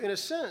In a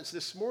sense,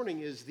 this morning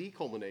is the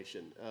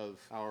culmination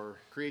of our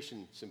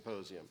creation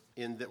symposium,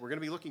 in that we're going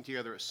to be looking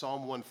together at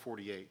Psalm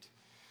 148.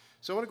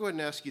 So I want to go ahead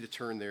and ask you to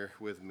turn there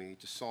with me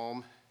to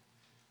Psalm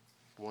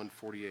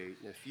 148.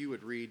 And if you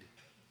would read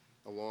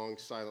along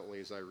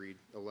silently as I read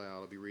aloud,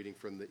 I'll be reading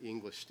from the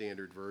English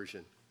Standard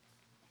Version.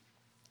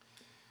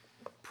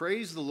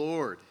 Praise the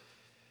Lord.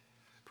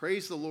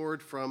 Praise the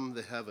Lord from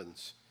the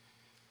heavens.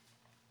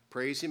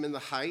 Praise him in the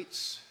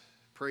heights.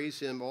 Praise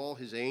him, all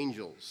his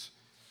angels.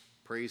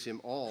 Praise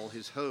him, all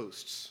his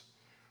hosts.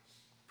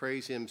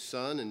 Praise him,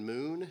 sun and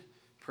moon.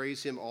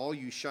 Praise him, all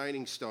you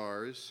shining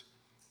stars.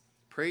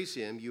 Praise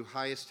him, you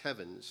highest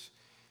heavens,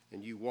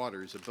 and you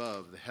waters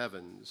above the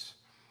heavens.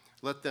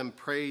 Let them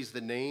praise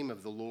the name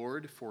of the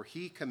Lord, for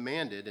he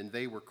commanded, and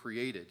they were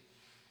created.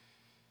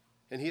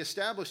 And he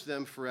established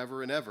them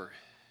forever and ever.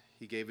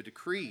 He gave a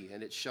decree,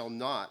 and it shall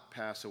not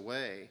pass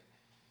away.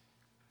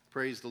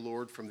 Praise the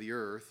Lord from the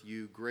earth,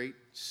 you great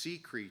sea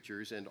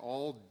creatures, and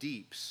all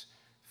deeps,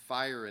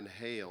 fire and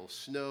hail,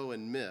 snow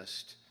and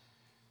mist,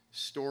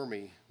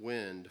 stormy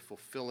wind,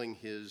 fulfilling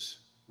his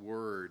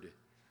word.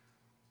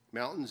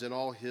 Mountains and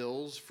all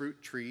hills,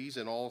 fruit trees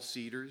and all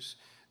cedars,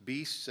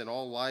 beasts and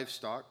all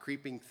livestock,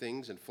 creeping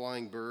things and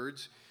flying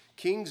birds,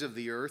 kings of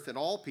the earth and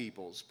all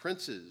peoples,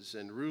 princes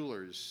and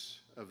rulers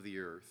of the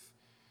earth,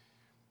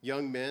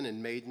 young men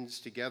and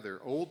maidens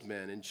together, old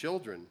men and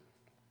children.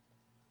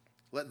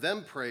 Let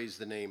them praise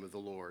the name of the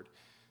Lord,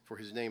 for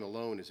his name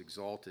alone is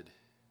exalted.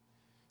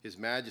 His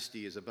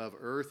majesty is above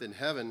earth and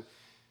heaven.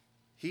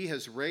 He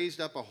has raised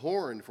up a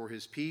horn for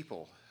his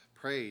people,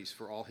 praise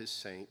for all his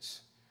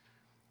saints.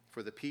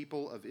 For the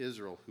people of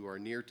Israel who are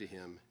near to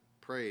him,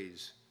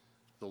 praise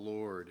the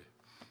Lord.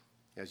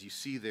 As you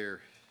see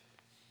there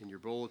in your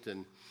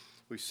bulletin,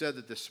 we said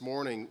that this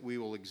morning we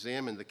will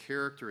examine the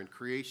character and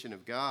creation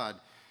of God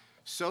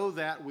so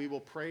that we will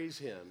praise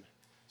him.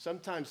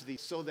 Sometimes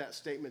these so that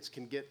statements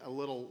can get a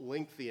little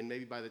lengthy, and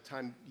maybe by the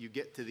time you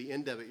get to the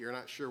end of it, you're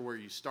not sure where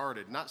you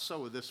started. Not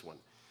so with this one.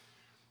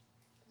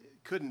 It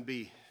couldn't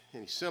be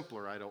any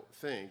simpler, I don't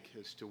think,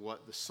 as to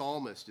what the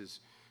psalmist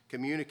is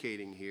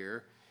communicating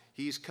here.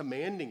 He's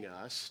commanding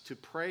us to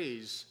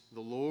praise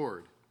the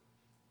Lord.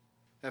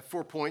 I have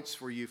 4 points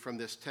for you from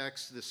this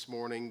text this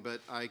morning, but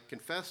I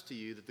confess to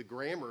you that the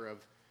grammar of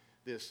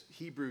this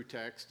Hebrew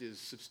text is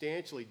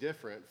substantially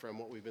different from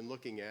what we've been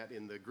looking at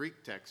in the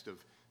Greek text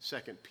of 2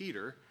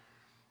 Peter.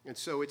 And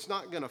so it's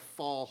not going to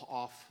fall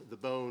off the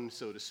bone,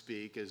 so to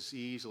speak, as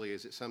easily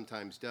as it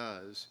sometimes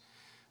does.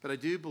 But I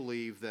do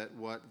believe that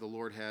what the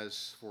Lord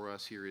has for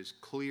us here is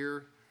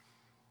clear,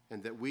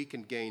 and that we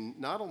can gain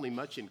not only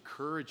much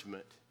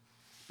encouragement,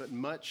 but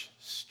much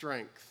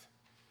strength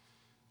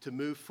to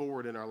move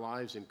forward in our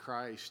lives in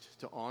Christ,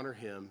 to honor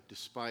him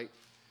despite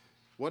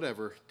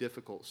whatever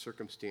difficult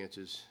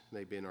circumstances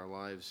may be in our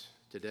lives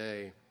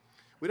today.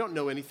 We don't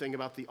know anything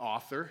about the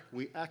author.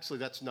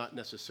 That's not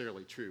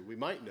necessarily true. We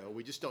might know,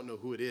 we just don't know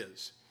who it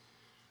is.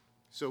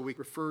 So we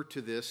refer to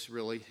this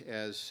really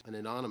as an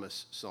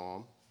anonymous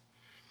psalm.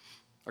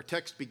 Our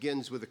text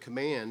begins with a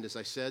command, as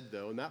I said,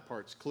 though, and that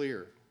part's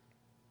clear.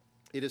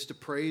 It is to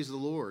praise the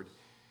Lord.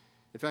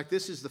 In fact,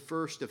 this is the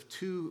first of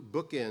two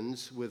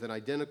bookends with an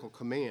identical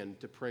command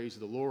to praise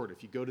the Lord.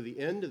 If you go to the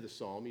end of the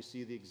psalm, you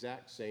see the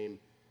exact same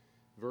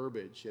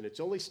verbiage, and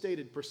it's only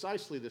stated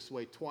precisely this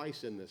way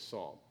twice in this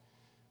psalm.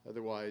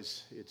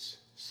 Otherwise, it's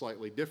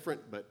slightly different,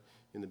 but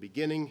in the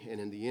beginning and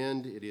in the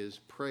end, it is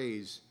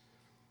praise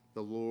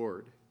the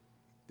Lord.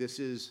 This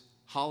is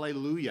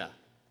hallelujah.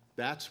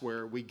 That's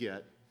where we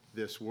get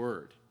this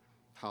word,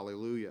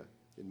 hallelujah.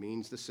 It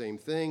means the same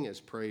thing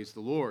as praise the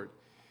Lord.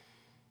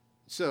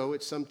 So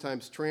it's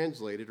sometimes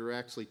translated or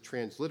actually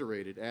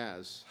transliterated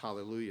as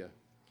hallelujah.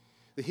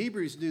 The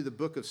Hebrews knew the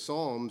book of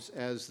Psalms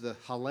as the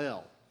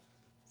Hallel,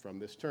 from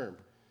this term,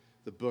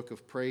 the book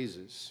of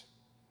praises.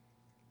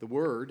 The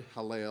word,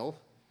 Hallel,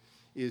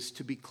 is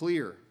to be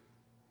clear.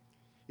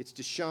 It's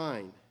to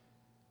shine.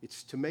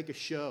 It's to make a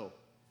show.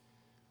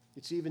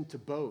 It's even to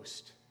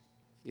boast.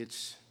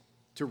 It's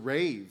to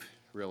rave,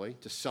 really,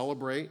 to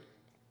celebrate,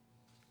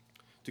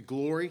 to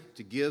glory,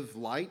 to give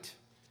light.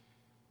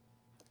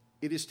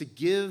 It is to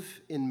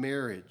give in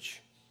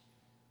marriage.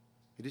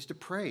 It is to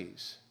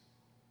praise.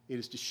 It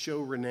is to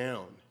show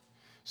renown.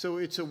 So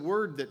it's a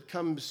word that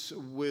comes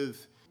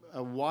with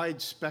a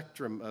wide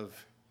spectrum of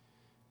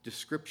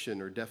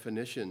description or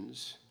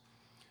definitions.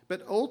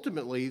 But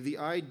ultimately, the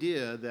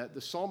idea that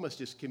the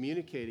psalmist is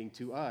communicating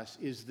to us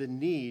is the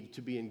need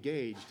to be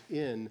engaged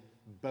in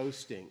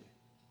boasting.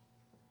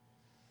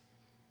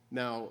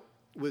 Now,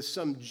 with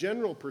some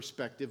general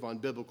perspective on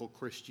biblical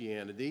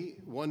Christianity,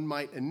 one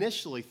might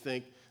initially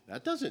think,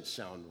 that doesn't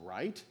sound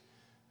right.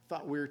 I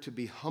thought we were to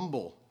be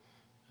humble.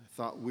 I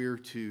thought we were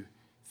to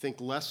think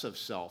less of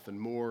self and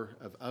more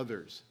of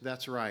others.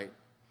 That's right.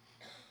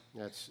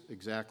 That's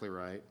exactly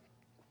right.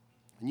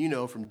 And you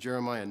know from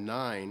Jeremiah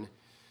 9,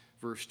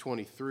 verse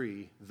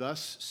 23,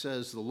 thus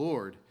says the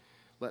Lord,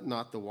 let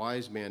not the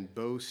wise man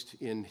boast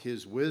in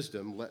his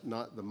wisdom, let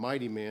not the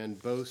mighty man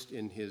boast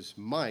in his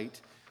might,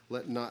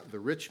 let not the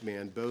rich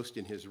man boast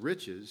in his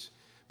riches,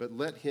 But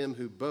let him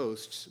who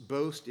boasts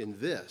boast in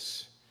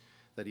this,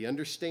 that he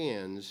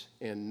understands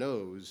and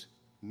knows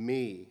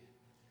me,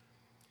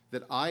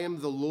 that I am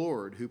the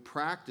Lord who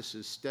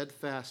practices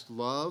steadfast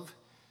love,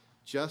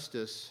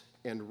 justice,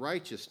 and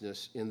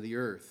righteousness in the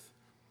earth.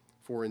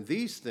 For in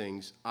these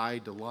things I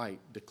delight,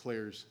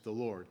 declares the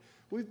Lord.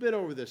 We've been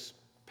over this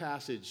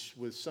passage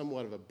with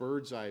somewhat of a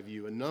bird's eye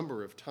view a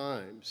number of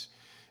times.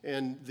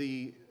 And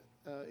the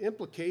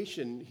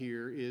implication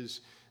here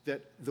is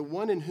that the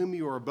one in whom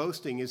you are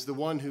boasting is the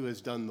one who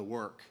has done the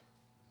work.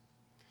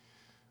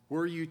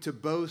 Were you to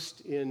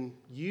boast in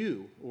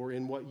you or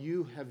in what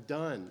you have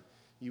done,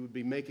 you would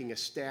be making a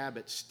stab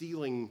at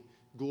stealing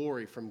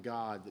glory from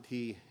God that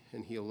he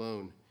and he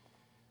alone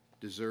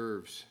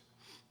deserves.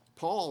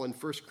 Paul in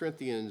 1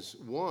 Corinthians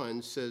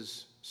 1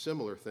 says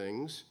similar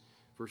things.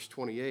 Verse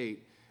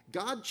 28,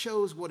 God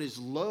chose what is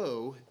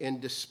low and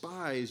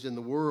despised in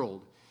the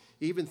world,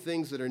 even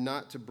things that are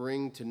not, to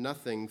bring to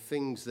nothing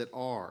things that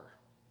are,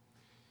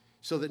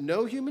 so that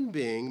no human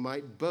being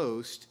might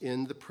boast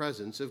in the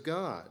presence of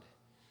God.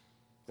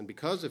 And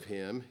because of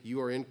him,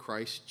 you are in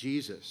Christ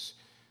Jesus,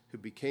 who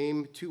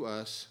became to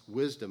us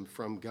wisdom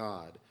from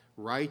God,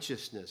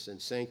 righteousness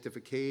and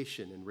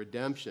sanctification and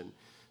redemption,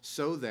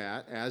 so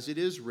that, as it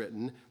is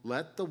written,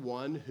 let the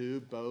one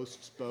who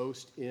boasts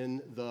boast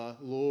in the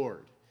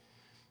Lord.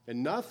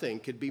 And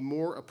nothing could be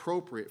more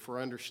appropriate for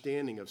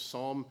understanding of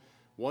Psalm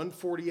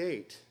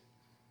 148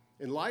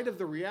 in light of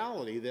the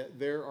reality that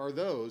there are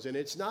those, and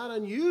it's not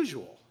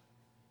unusual,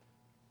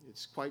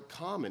 it's quite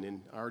common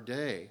in our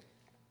day,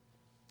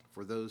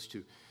 for those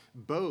to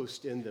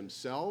boast in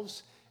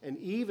themselves and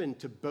even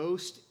to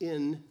boast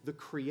in the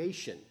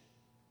creation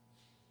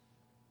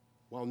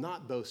while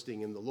not boasting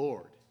in the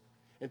Lord.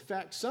 In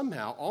fact,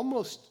 somehow,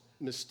 almost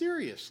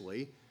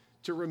mysteriously,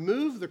 to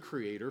remove the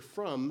Creator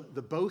from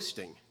the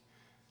boasting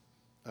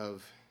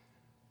of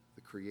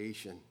the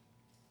creation.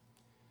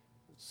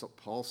 So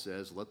Paul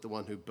says, let the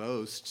one who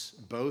boasts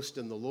boast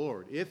in the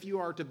Lord. If you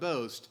are to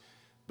boast,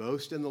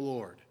 boast in the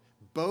Lord.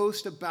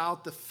 Boast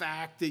about the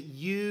fact that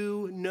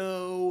you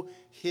know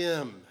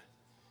him.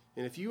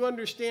 And if you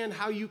understand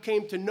how you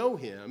came to know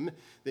him,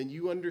 then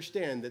you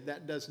understand that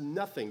that does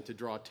nothing to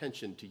draw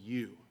attention to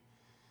you,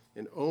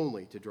 and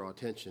only to draw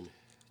attention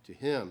to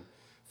him.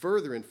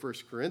 Further, in 1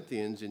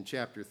 Corinthians, in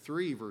chapter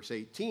 3, verse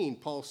 18,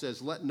 Paul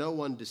says, let no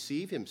one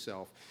deceive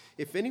himself.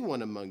 If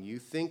anyone among you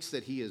thinks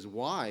that he is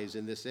wise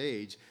in this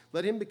age,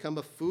 let him become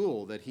a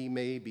fool, that he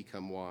may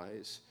become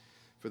wise.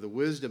 For the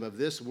wisdom of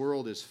this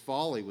world is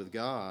folly with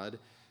God.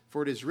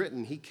 For it is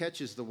written, he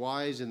catches the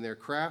wise in their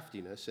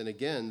craftiness. And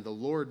again, the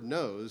Lord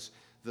knows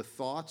the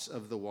thoughts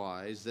of the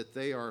wise, that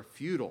they are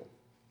futile.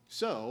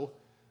 So,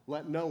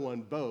 let no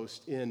one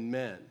boast in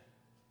men.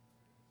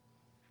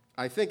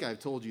 I think I've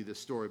told you this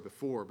story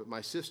before, but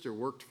my sister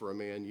worked for a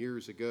man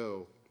years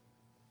ago.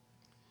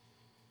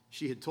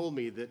 She had told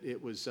me that it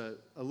was a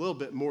little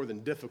bit more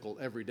than difficult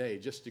every day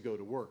just to go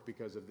to work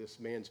because of this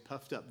man's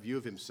puffed up view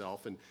of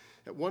himself. And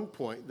at one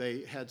point,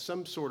 they had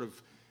some sort of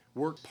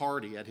work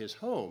party at his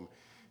home.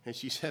 And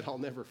she said, I'll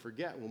never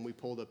forget when we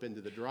pulled up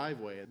into the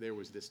driveway, and there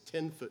was this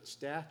 10-foot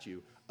statue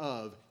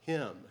of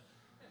him.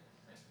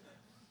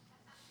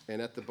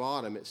 And at the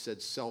bottom, it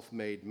said,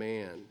 self-made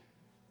man.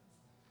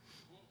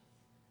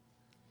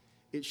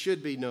 It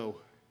should be no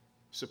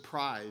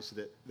surprise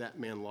that that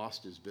man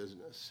lost his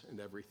business and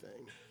everything.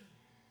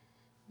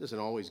 It doesn't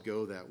always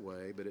go that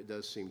way, but it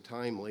does seem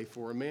timely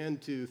for a man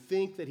to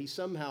think that he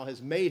somehow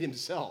has made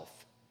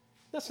himself.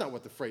 That's not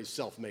what the phrase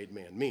self-made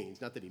man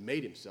means. Not that he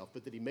made himself,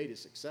 but that he made a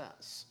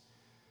success.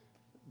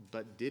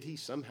 But did he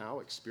somehow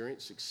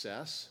experience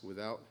success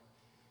without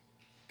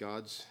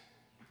God's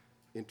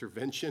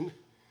intervention,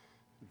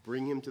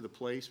 bring him to the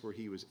place where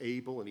he was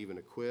able and even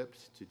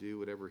equipped to do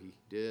whatever he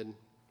did?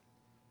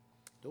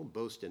 Don't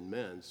boast in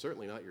men,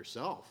 certainly not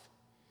yourself.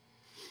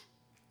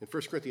 In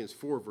 1 Corinthians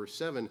 4, verse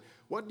 7,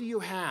 what do you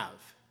have?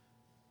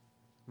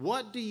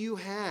 What do you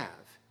have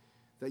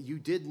that you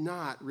did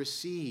not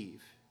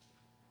receive?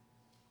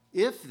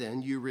 If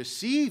then you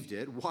received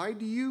it, why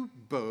do you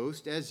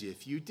boast as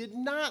if you did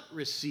not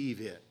receive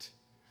it?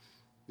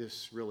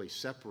 This really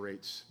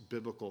separates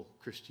biblical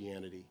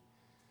Christianity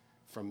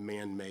from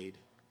man-made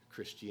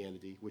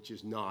Christianity, which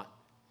is not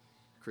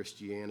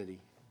Christianity.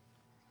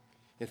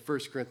 In 1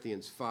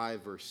 Corinthians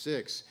 5, verse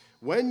 6,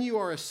 when you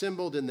are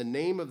assembled in the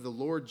name of the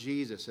Lord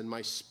Jesus, and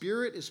my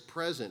spirit is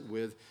present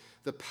with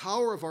the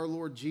power of our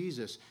Lord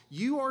Jesus,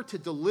 you are to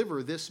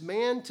deliver this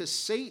man to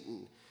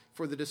Satan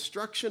for the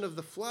destruction of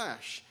the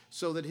flesh,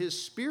 so that his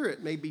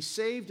spirit may be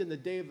saved in the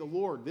day of the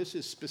Lord. This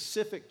is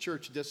specific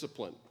church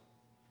discipline.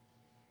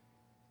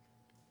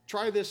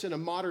 Try this in a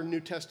modern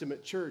New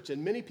Testament church,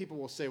 and many people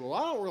will say, well,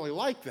 I don't really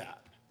like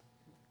that.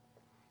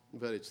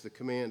 But it's the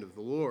command of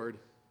the Lord.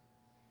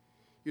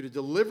 You're to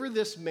deliver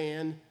this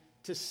man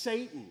to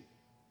Satan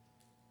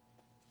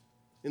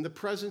in the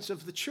presence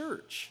of the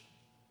church.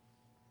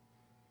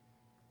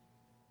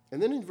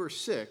 And then in verse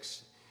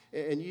 6,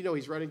 and you know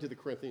he's writing to the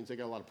Corinthians, they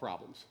got a lot of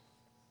problems.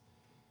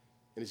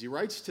 And as he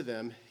writes to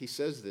them, he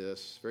says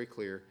this, very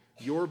clear,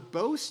 Your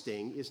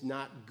boasting is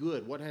not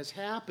good. What has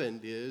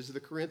happened is the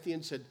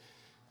Corinthians had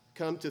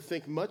come to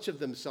think much of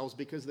themselves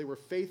because they were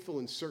faithful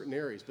in certain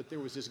areas, but there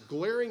was this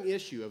glaring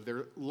issue of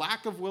their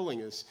lack of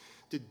willingness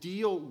to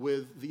deal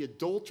with the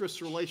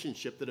adulterous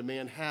relationship that a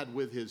man had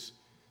with his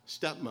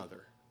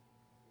stepmother.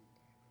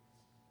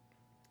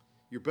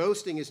 Your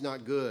boasting is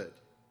not good.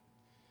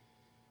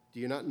 Do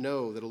you not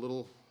know that a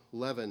little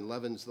leaven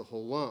leavens the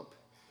whole lump?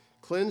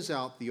 Cleanse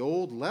out the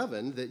old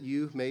leaven that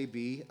you may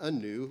be a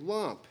new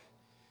lump,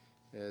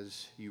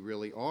 as you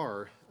really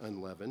are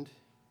unleavened.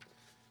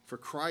 For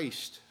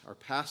Christ, our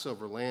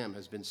Passover lamb,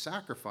 has been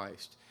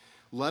sacrificed.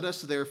 Let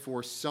us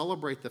therefore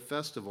celebrate the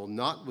festival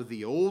not with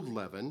the old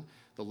leaven,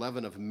 the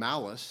leaven of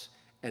malice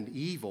and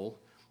evil,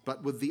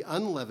 but with the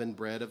unleavened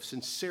bread of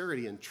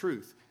sincerity and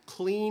truth.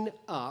 Clean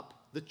up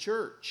the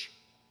church.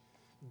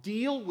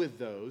 Deal with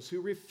those who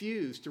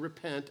refuse to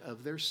repent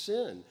of their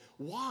sin.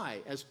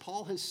 Why? As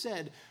Paul has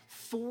said,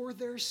 for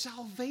their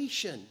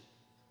salvation.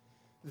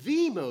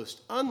 The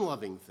most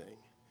unloving thing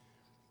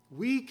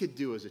we could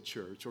do as a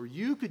church, or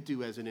you could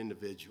do as an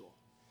individual,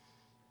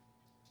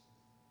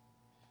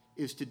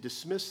 is to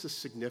dismiss the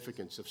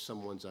significance of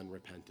someone's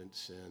unrepentant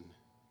sin.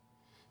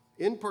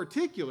 In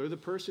particular, the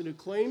person who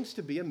claims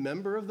to be a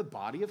member of the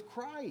body of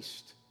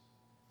Christ.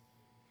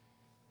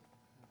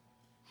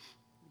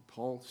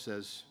 Paul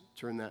says,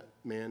 turn that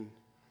man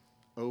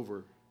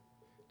over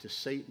to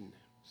Satan.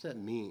 What does that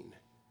mean?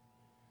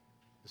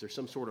 Is there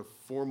some sort of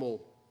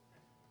formal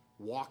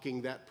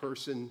walking that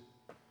person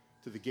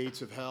to the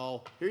gates of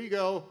hell? Here you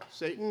go,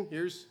 Satan.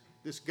 Here's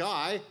this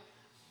guy.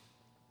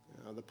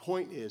 The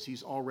point is,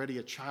 he's already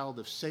a child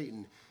of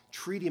Satan.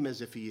 Treat him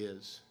as if he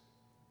is.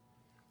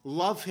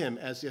 Love him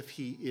as if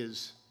he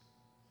is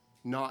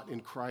not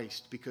in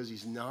Christ, because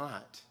he's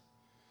not.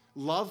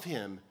 Love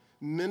him.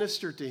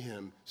 Minister to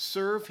him,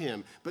 serve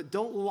him, but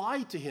don't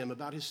lie to him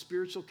about his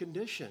spiritual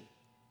condition.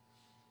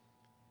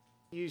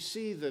 You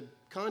see, the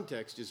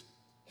context is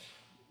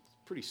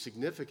pretty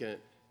significant.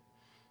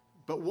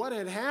 But what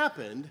had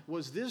happened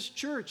was this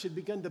church had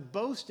begun to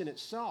boast in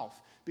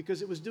itself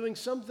because it was doing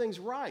some things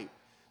right,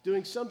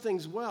 doing some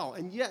things well,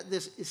 and yet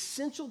this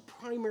essential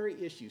primary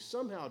issue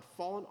somehow had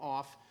fallen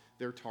off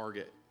their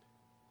target.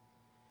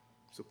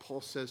 So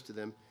Paul says to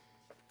them,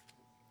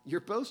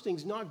 your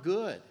boasting's not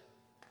good.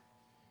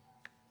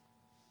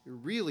 You're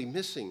really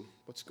missing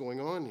what's going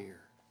on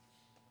here.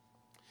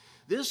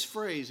 This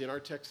phrase in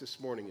our text this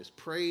morning is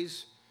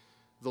praise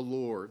the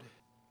Lord.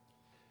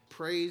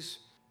 Praise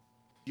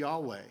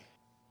Yahweh.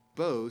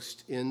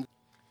 Boast in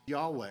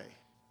Yahweh.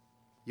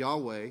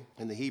 Yahweh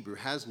in the Hebrew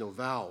has no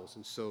vowels,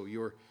 and so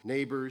your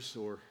neighbors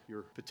or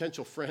your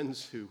potential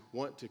friends who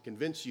want to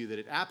convince you that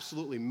it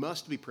absolutely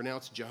must be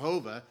pronounced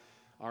Jehovah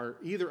are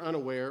either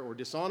unaware or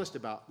dishonest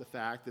about the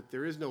fact that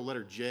there is no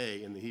letter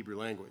J in the Hebrew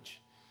language.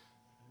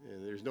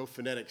 There's no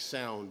phonetic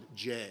sound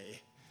J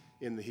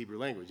in the Hebrew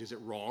language. Is it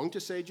wrong to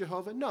say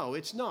Jehovah? No,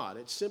 it's not.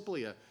 It's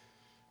simply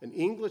an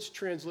English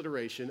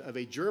transliteration of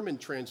a German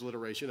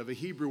transliteration of a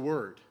Hebrew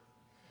word.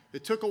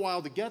 It took a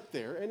while to get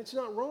there, and it's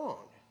not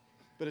wrong,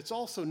 but it's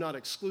also not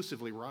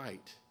exclusively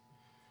right.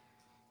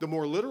 The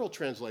more literal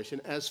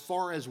translation, as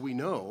far as we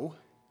know,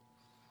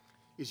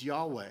 is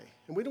Yahweh.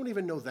 And we don't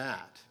even know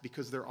that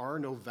because there are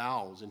no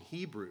vowels in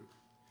Hebrew.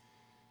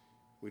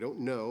 We don't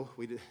know.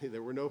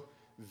 There were no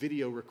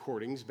video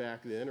recordings back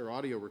then or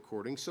audio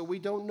recordings, so we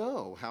don't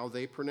know how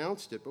they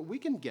pronounced it, but we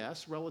can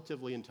guess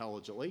relatively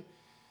intelligently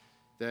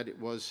that it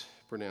was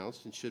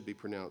pronounced and should be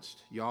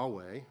pronounced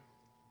Yahweh.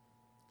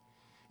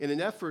 In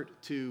an effort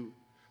to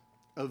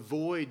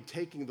avoid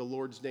taking the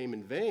Lord's name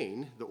in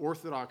vain, the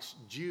Orthodox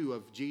Jew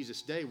of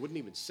Jesus' day wouldn't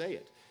even say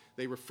it.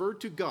 They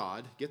referred to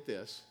God, get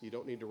this, you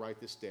don't need to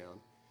write this down.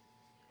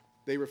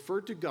 They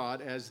referred to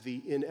God as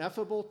the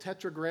ineffable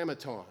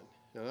tetragrammaton.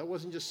 Now, that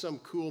wasn't just some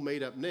cool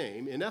made-up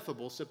name.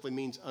 Ineffable simply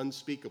means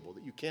unspeakable,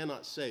 that you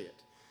cannot say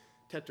it.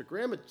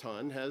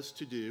 Tetragrammaton has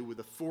to do with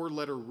the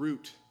four-letter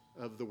root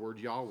of the word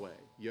Yahweh.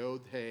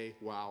 Yod, He,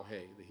 Waw,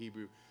 He, the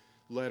Hebrew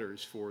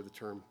letters for the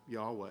term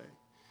Yahweh.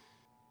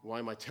 Why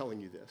am I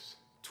telling you this?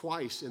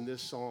 Twice in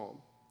this psalm,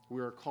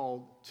 we are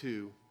called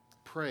to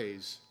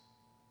praise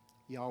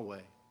Yahweh.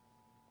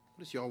 What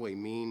does Yahweh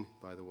mean,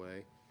 by the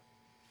way?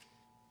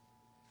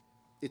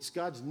 It's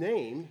God's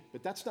name,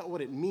 but that's not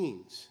what it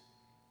means.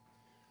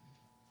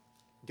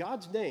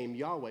 God's name,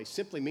 Yahweh,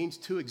 simply means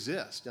to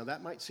exist. Now,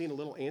 that might seem a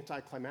little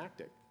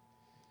anticlimactic.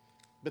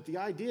 But the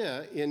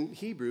idea in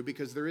Hebrew,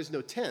 because there is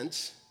no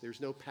tense,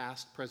 there's no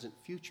past, present,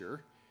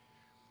 future,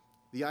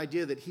 the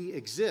idea that he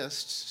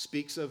exists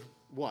speaks of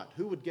what?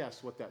 Who would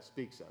guess what that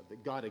speaks of?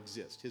 That God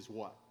exists. His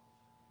what?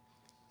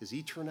 His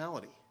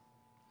eternality.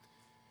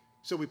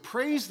 So we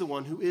praise the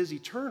one who is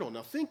eternal.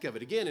 Now think of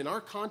it, again, in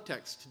our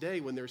context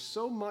today when there's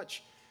so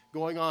much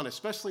going on,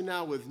 especially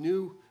now with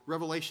new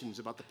revelations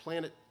about the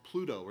planet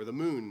Pluto or the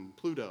moon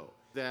Pluto,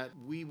 that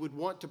we would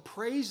want to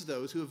praise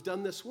those who have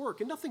done this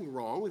work. And nothing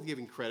wrong with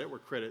giving credit where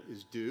credit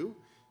is due.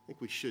 I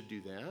think we should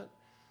do that.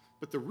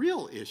 But the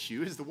real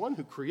issue is the one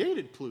who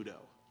created Pluto.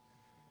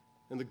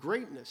 and the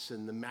greatness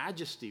and the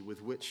majesty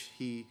with which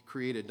he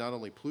created not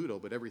only Pluto,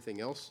 but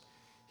everything else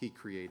he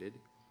created.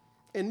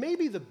 And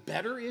maybe the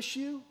better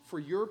issue for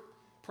your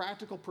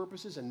practical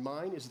purposes and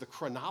mine is the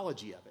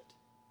chronology of it.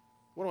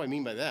 What do I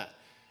mean by that?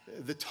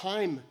 The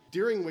time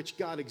during which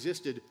God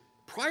existed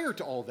prior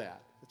to all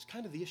that. That's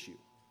kind of the issue.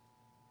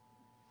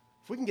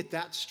 If we can get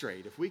that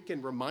straight, if we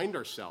can remind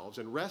ourselves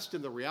and rest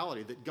in the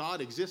reality that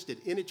God existed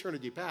in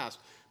eternity past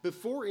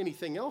before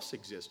anything else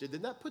existed,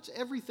 then that puts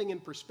everything in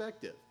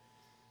perspective.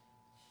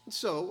 And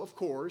so, of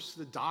course,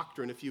 the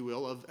doctrine, if you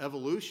will, of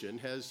evolution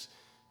has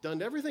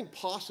done everything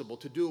possible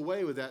to do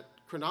away with that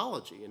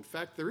chronology. In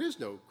fact, there is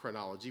no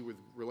chronology with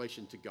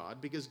relation to God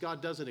because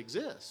God doesn't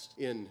exist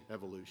in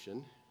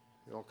evolution.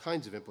 There are all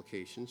kinds of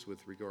implications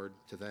with regard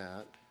to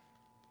that.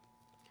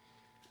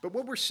 But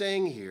what we're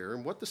saying here,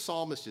 and what the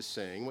psalmist is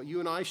saying, what you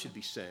and I should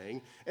be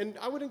saying, and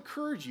I would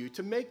encourage you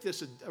to make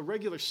this a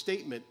regular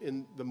statement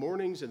in the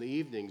mornings and the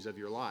evenings of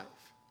your life,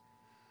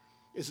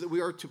 is that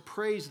we are to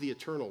praise the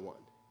Eternal One.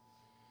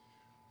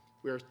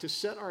 We are to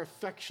set our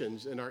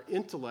affections and our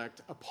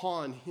intellect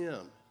upon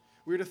Him.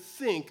 We're to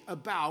think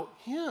about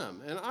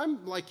Him. And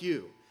I'm like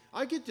you.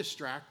 I get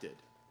distracted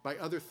by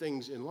other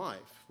things in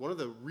life. One of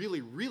the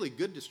really, really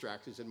good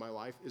distractions in my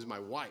life is my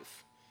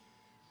wife.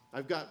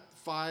 I've got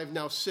 5,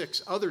 now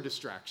 6 other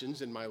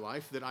distractions in my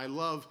life that I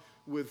love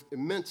with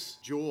immense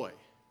joy.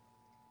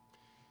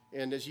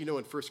 And as you know,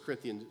 in 1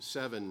 Corinthians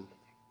 7,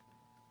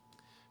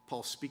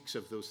 Paul speaks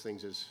of those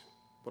things as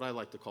what I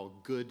like to call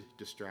good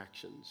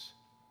distractions.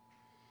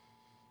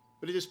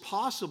 But it is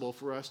possible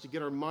for us to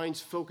get our minds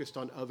focused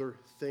on other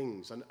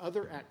things, on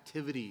other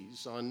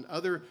activities, on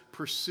other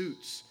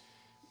pursuits.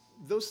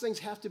 Those things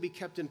have to be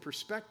kept in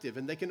perspective,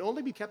 and they can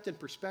only be kept in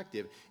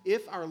perspective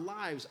if our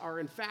lives are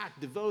in fact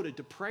devoted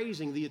to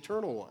praising the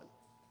Eternal One.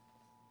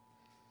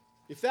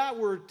 If that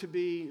were to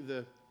be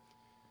the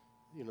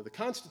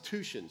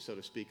constitution, so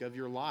to speak, of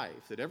your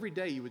life, that every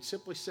day you would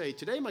simply say,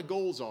 today my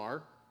goals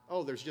are,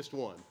 there's just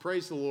one,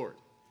 praise the Lord.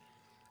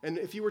 And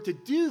if you were to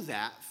do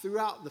that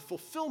throughout the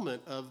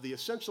fulfillment of the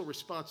essential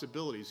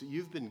responsibilities that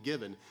you've been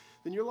given,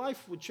 then your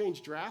life would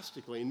change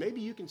drastically. And maybe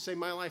you can say,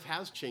 my life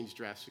has changed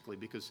drastically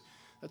because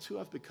that's who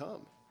I've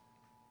become.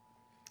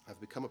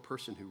 I've become a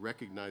person who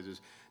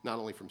recognizes, not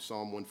only from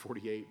Psalm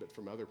 148, but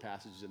from other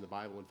passages in the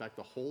Bible, in fact,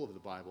 the whole of the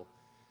Bible,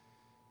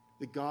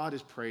 that God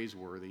is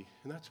praiseworthy,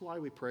 and that's why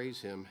we praise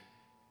Him.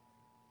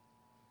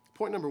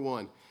 Point number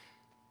 1,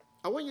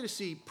 I want you to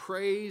see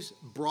praise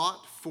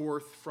brought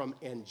forth from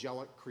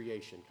angelic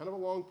creation. Kind of a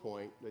long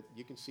point, but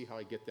you can see how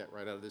I get that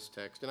right out of this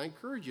text. And I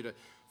encourage you to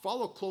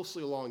follow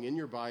closely along in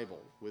your Bible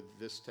with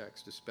this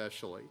text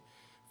especially.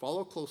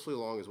 Follow closely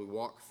along as we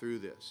walk through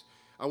this.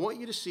 I want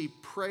you to see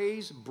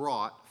praise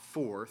brought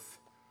forth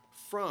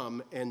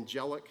from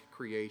angelic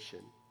creation.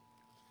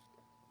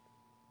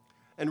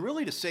 And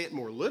really, to say it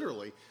more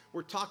literally,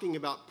 we're talking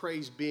about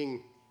praise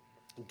being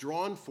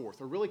drawn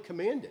forth or really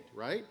commanded,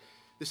 right?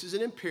 This is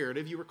an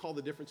imperative. You recall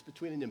the difference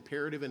between an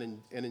imperative and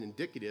an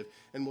indicative,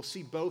 and we'll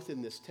see both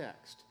in this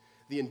text.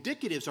 The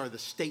indicatives are the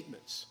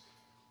statements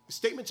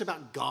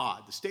about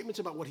God, the statements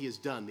about what He has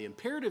done. The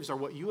imperatives are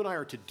what you and I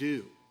are to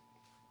do.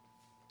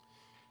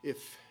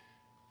 If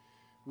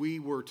we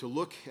were to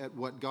look at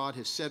what God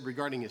has said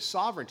regarding His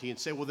sovereignty and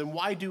say, well, then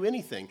why do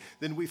anything?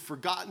 Then we've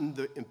forgotten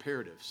the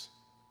imperatives.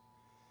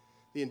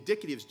 The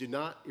indicatives do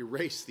not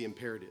erase the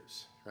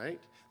imperatives, right?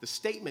 The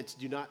statements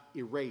do not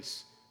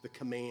erase the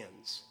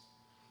commands.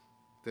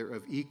 They're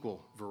of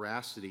equal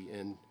veracity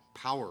and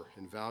power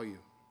and value.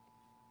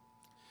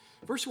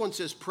 Verse 1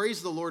 says,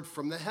 praise the Lord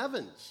from the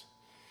heavens.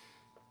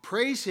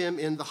 Praise Him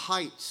in the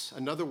heights,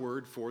 another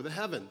word for the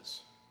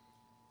heavens.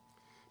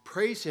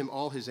 Praise Him,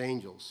 all His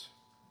angels.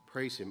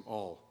 Praise Him,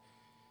 all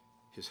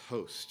His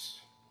hosts.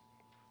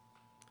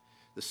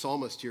 The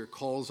psalmist here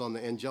calls on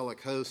the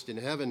angelic host in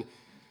heaven,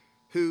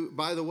 who,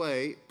 by the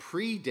way,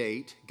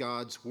 predate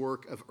God's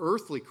work of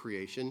earthly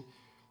creation,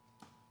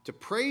 to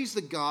praise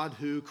the God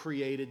who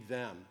created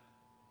them.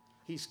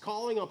 He's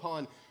calling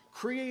upon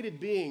created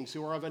beings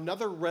who are of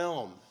another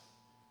realm.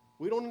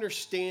 We don't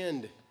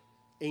understand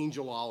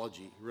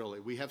angelology,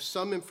 really. We have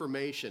some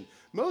information.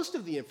 Most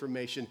of the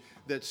information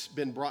that's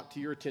been brought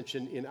to your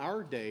attention in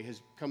our day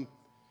has come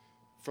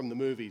from the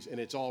movies, and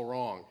it's all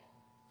wrong.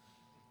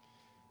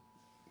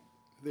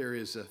 There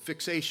is a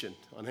fixation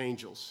on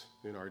angels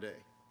in our day.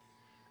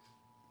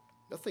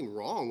 Nothing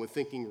wrong with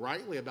thinking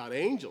rightly about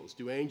angels.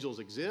 Do angels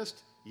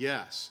exist?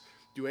 Yes.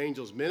 Do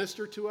angels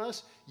minister to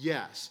us?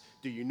 Yes.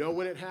 Do you know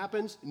when it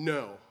happens?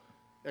 No.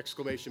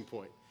 Exclamation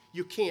point.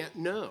 You can't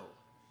know.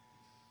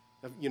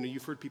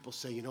 You've heard people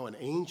say, an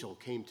angel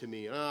came to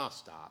me. Oh,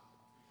 stop.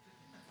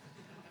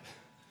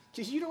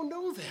 Because you don't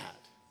know that.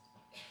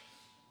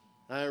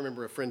 I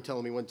remember a friend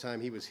telling me one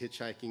time he was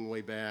hitchhiking way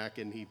back,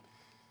 and he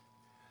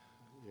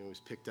was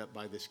picked up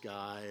by this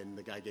guy, and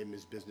the guy gave him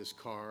his business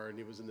card, and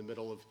he was in the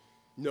middle of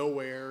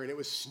nowhere, and it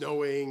was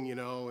snowing,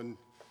 and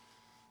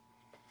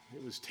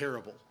it was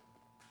terrible.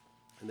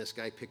 And this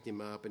guy picked him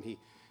up, and he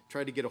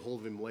tried to get a hold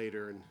of him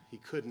later, and he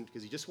couldn't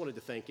because he just wanted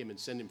to thank him and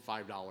send him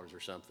 $5 or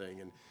something.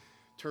 And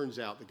Turns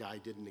out the guy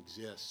didn't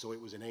exist, so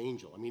it was an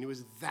angel. I mean, he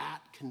was that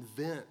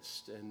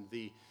convinced, and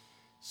the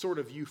sort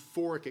of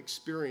euphoric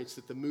experience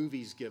that the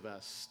movies give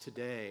us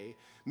today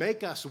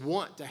make us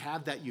want to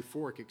have that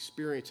euphoric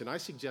experience, and I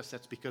suggest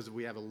that's because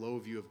we have a low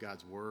view of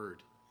God's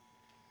word.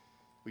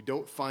 We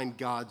don't find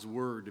God's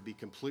word to be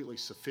completely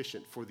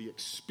sufficient for the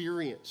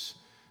experience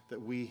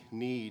that we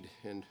need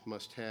and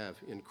must have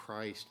in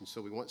Christ, and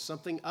so we want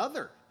something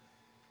other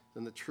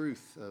than the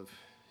truth of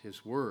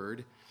his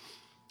word.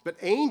 But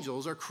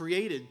angels are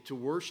created to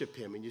worship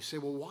him, and you say,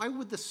 well, why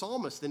would the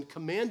psalmist then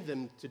command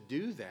them to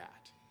do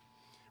that?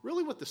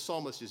 Really what the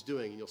psalmist is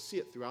doing, and you'll see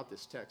it throughout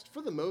this text,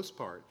 for the most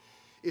part,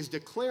 is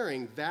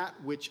declaring that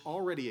which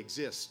already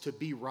exists to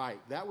be right,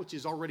 that which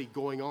is already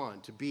going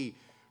on to be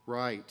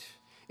right.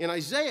 In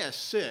Isaiah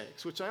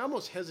 6, which I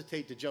almost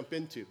hesitate to jump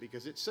into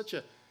because it's such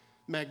a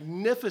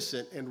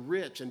magnificent and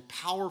rich and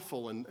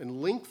powerful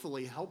and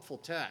lengthily helpful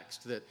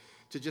text that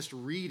to just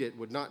read it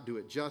would not do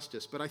it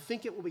justice, but I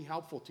think it will be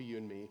helpful to you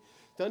and me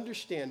to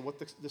understand what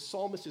the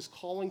psalmist is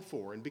calling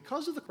for. And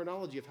because of the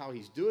chronology of how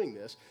he's doing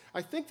this,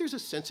 I think there's a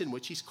sense in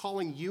which he's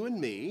calling you and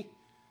me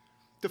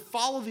to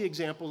follow the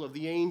example of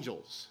the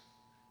angels.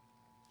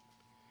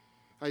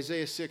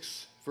 Isaiah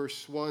 6,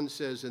 verse 1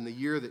 says, in the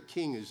year that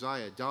King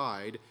Uzziah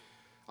died,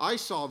 I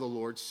saw the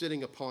Lord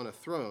sitting upon a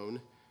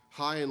throne,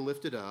 high and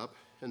lifted up,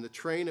 and the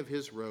train of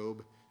his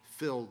robe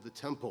filled the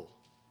temple.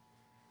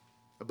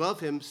 Above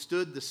him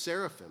stood the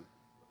seraphim.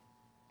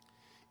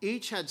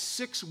 Each had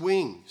 6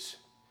 wings.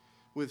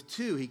 With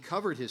 2 he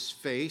covered his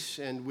face,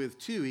 and with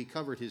 2 he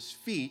covered his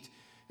feet,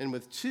 and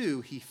with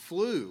 2 he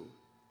flew.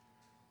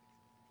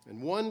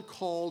 And one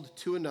called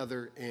to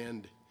another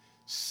and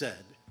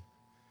said,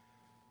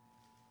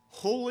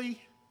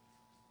 Holy,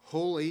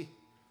 holy,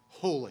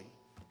 holy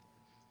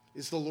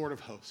is the Lord of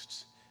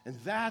hosts. And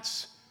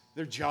that's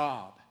their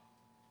job.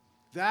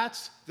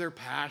 That's their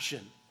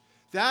passion.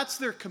 That's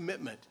their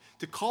commitment,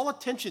 to call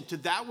attention to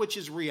that which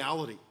is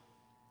reality.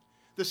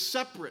 The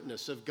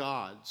separateness of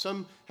God.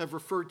 Some have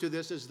referred to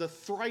this as the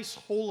thrice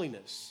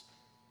holiness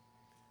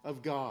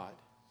of God.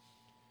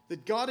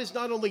 That God is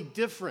not only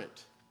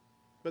different,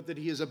 but that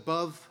he is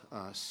above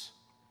us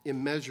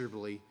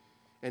immeasurably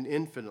and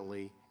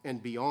infinitely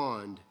and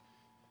beyond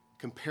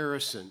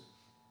comparison.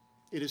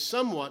 It is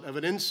somewhat of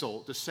an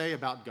insult to say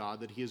about God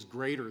that he is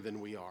greater than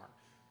we are,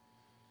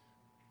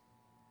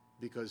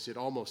 because it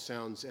almost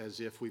sounds as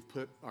if we've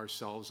put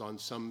ourselves on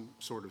some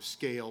sort of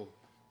scale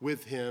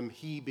with him,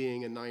 he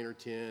being a 9 or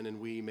 10, and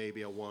we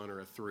maybe a 1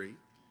 or a 3.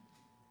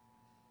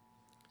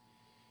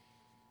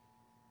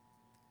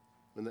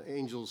 When the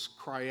angels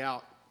cry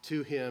out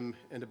to him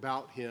and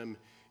about him,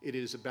 it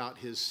is about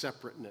his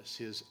separateness,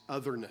 his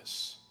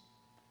otherness,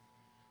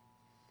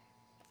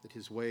 that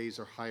his ways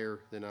are higher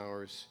than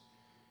ours,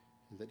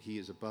 and that he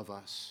is above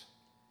us.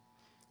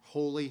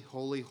 Holy,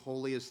 holy,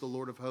 holy is the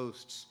Lord of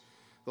hosts.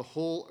 The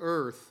whole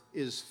earth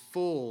is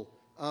full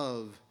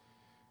of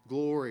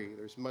glory.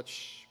 There's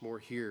much more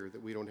here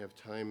that we don't have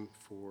time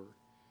for.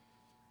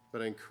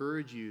 But I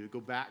encourage you to go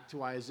back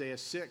to Isaiah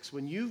 6.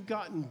 When you've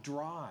gotten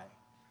dry,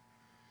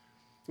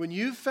 when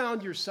you've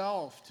found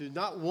yourself to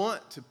not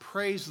want to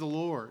praise the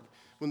Lord,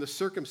 when the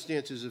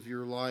circumstances of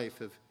your life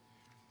have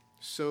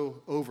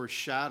so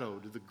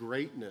overshadowed the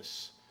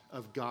greatness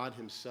of God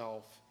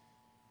himself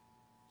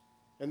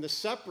and the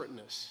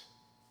separateness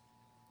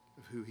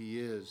of who he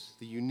is,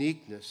 the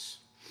uniqueness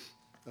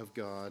of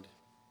God.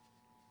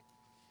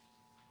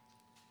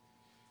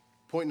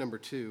 Point number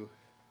 2,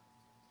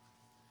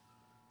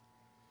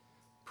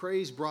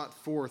 praise brought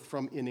forth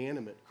from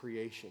inanimate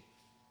creation.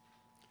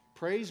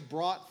 Praise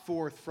brought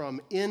forth from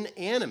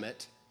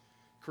inanimate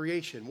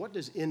creation. What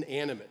does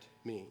inanimate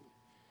mean?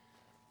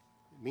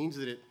 It means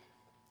that it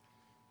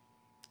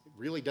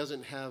really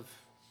doesn't have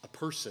a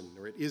person,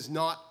 or it is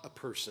not a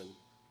person.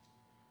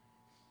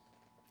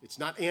 It's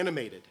not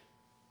animated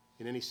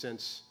in any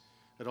sense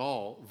at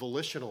all,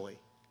 volitionally.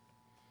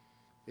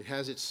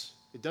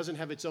 It doesn't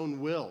have its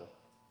own will.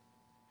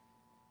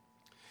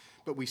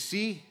 But we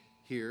see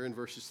here in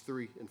verses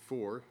 3 and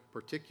 4,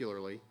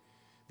 particularly,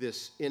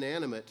 this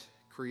inanimate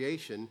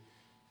creation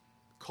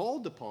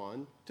called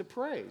upon to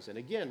praise. And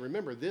again,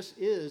 remember, this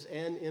is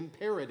an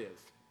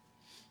imperative.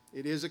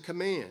 It is a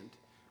command.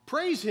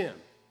 Praise him,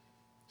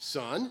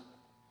 sun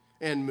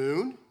and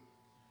moon.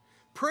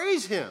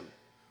 Praise him,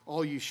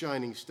 all you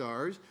shining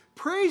stars.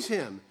 Praise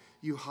him,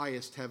 you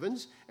highest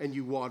heavens and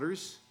you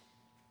waters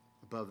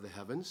above the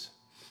heavens.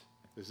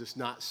 Does this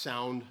not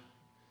sound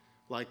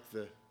like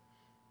the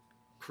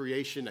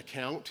creation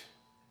account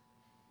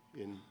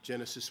in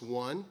Genesis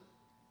 1?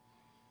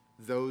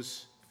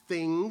 Those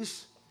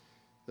things,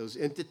 those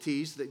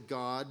entities that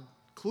God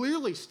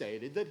clearly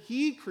stated that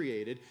he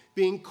created,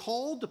 being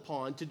called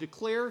upon to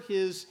declare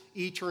his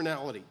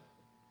eternality.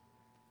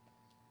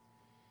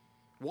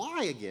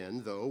 Why,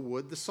 again, though,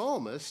 would the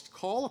psalmist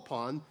call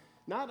upon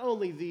not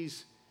only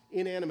these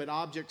inanimate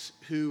objects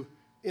who,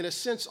 in a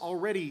sense,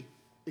 already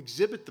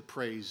exhibit the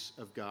praise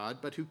of God,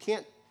 but who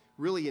can't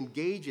really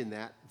engage in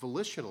that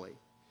volitionally?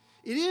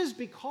 It is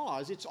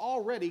because it's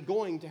already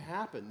going to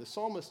happen. The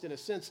psalmist, in a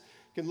sense,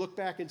 can look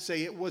back and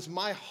say, it was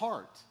my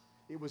heart,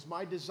 it was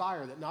my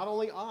desire that not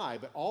only I,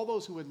 but all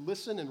those who would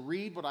listen and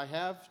read what I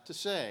have to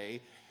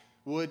say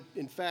would,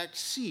 in fact,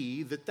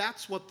 see that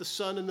that's what the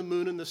sun and the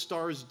moon and the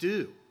stars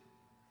do.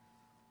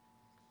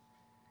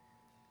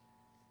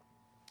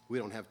 We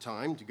don't have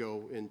time to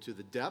go into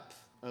the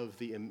depth of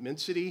the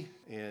immensity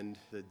and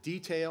the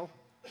detail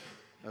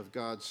of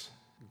God's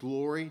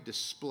glory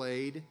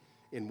displayed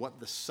in what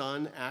the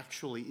sun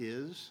actually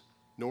is,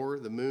 nor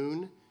the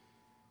moon,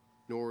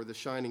 nor the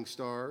shining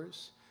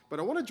stars. But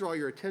I want to draw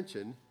your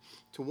attention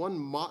to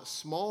one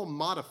small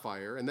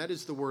modifier, and that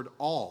is the word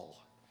all.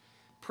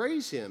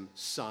 Praise him,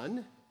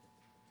 sun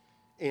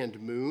and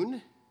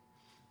moon.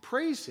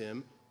 Praise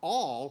him,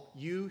 all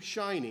you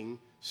shining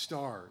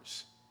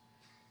stars.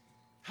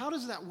 How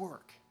does that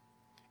work?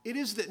 It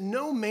is that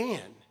no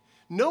man,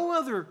 no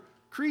other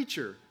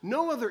creature,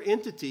 no other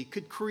entity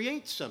could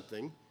create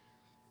something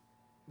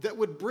that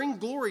would bring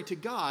glory to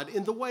God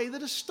in the way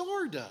that a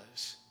star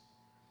does.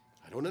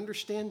 I don't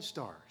understand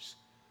stars.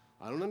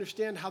 I don't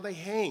understand how they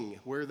hang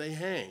where they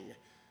hang.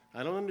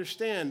 I don't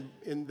understand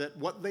in that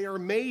what they are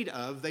made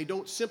of, they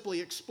don't simply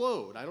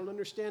explode. I don't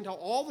understand how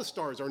all the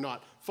stars are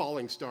not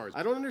falling stars.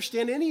 I don't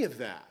understand any of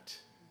that.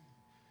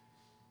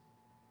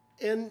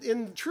 And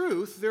in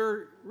truth,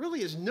 there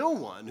really is no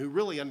one who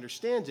really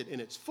understands it in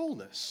its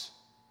fullness.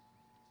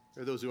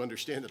 There are those who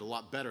understand it a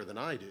lot better than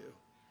I do.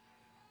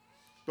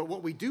 But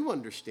what we do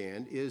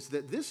understand is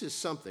that this is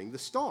something, the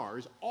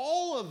stars,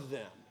 all of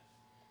them,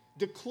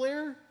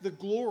 declare the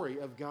glory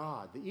of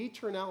God, the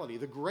eternality,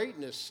 the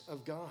greatness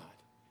of God.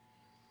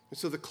 And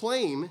so the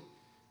claim,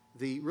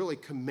 the really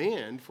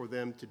command for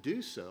them to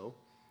do so,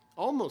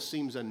 almost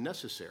seems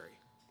unnecessary.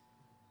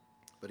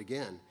 But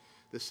again,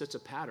 this sets a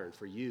pattern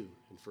for you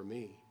and for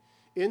me,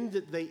 in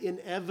that they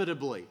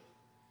inevitably,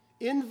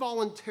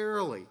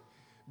 involuntarily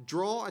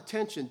draw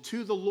attention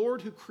to the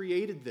Lord who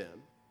created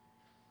them,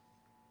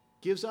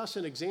 gives us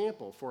an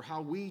example for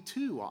how we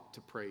too ought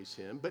to praise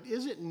him. But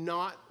is it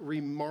not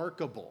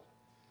remarkable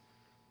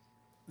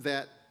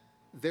that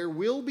there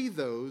will be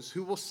those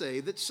who will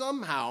say that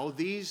somehow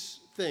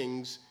these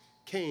things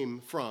came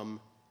from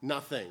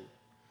nothing?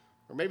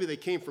 Or maybe they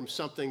came from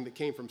something that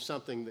came from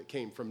something that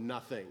came from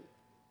nothing.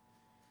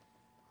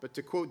 But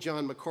to quote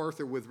John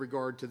MacArthur with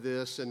regard to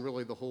this and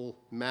really the whole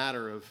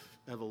matter of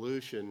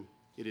evolution,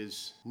 it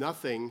is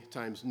nothing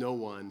times no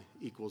one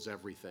equals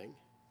everything.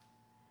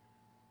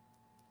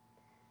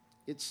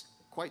 It's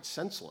quite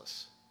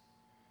senseless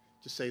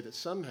to say that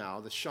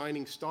somehow the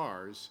shining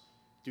stars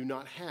do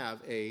not have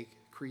a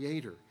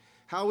creator.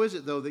 How is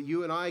it, though, that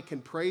you and I can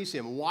praise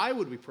him? Why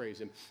would we praise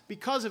him?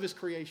 Because of his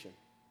creation.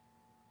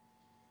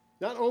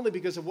 Not only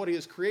because of what he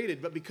has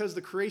created, but because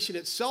the creation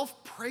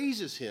itself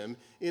praises him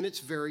in its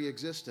very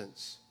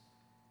existence.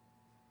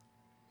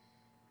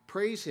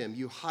 Praise him,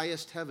 you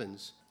highest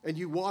heavens, and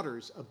you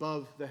waters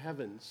above the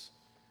heavens.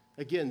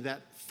 Again,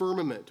 that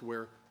firmament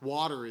where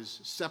water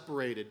is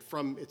separated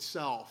from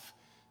itself,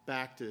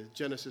 back to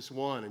Genesis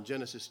 1 and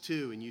Genesis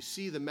 2, and you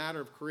see the matter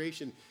of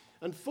creation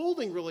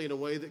unfolding really in a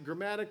way that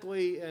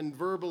grammatically and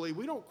verbally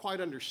we don't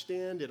quite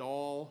understand at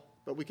all,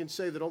 but we can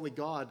say that only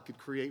God could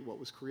create what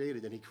was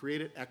created, and he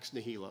created ex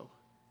nihilo,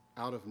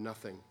 out of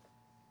nothing.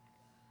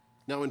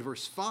 Now in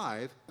verse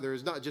 5, there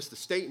is not just a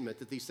statement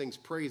that these things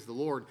praise the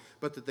Lord,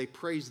 but that they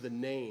praise the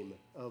name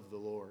of the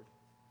Lord.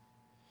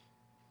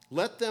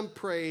 Let them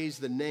praise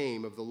the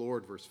name of the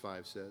Lord, verse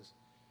 5 says.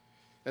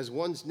 As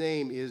one's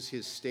name is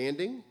his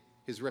standing,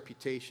 his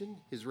reputation,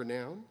 his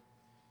renown,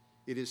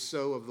 it is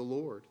so of the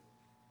Lord.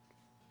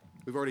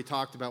 We've already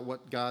talked about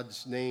what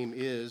God's name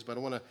is, but I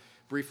want to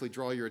briefly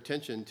draw your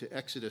attention to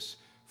Exodus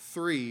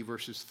 3,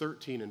 verses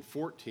 13 and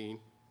 14.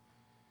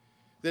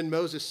 Then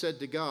Moses said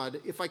to God,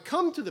 if I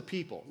come to the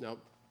people, now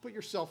put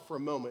yourself for a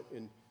moment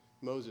in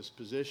Moses'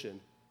 position.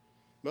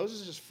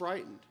 Moses is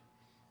frightened.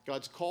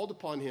 God's called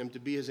upon him to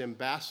be his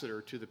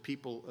ambassador to the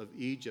people of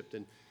Egypt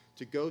and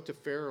to go to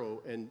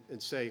Pharaoh and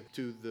say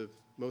to the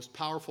most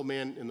powerful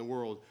man in the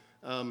world,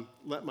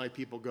 let my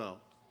people go.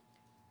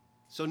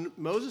 So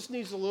Moses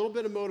needs a little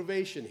bit of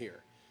motivation here.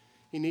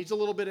 He needs a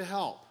little bit of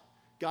help.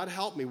 God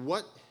help me.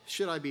 What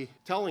should I be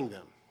telling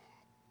them?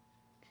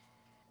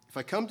 If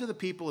I come to the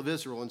people of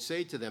Israel and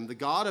say to them, the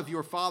God of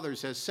your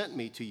fathers has sent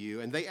me to you,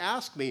 and they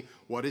ask me,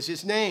 what is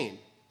his name?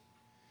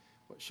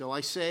 What shall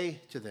I say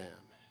to them?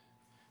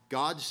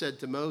 God said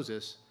to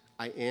Moses,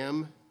 I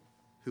am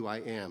who I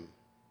am.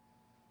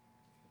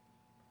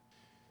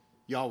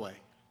 Yahweh.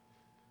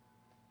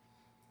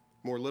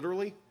 More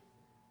literally,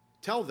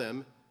 tell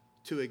them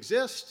to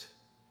exist,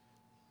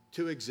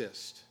 to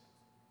exist.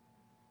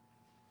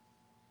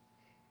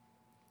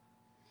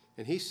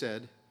 And he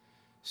said,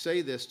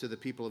 say this to the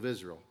people of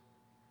Israel.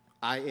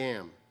 I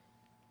am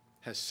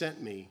has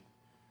sent me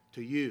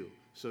to you.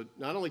 So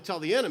not only tell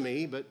the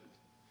enemy, but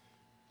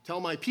tell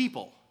my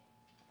people.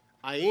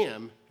 I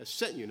am has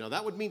sent you. Now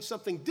that would mean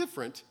something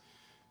different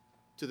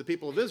to the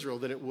people of Israel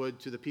than it would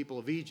to the people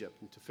of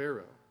Egypt and to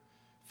Pharaoh.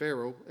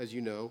 Pharaoh, as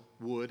you know,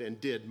 would and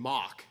did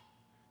mock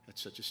at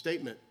such a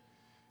statement.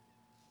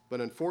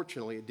 but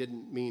unfortunately it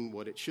didn't mean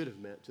what it should have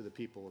meant to the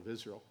people of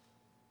Israel.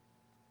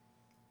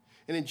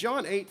 And in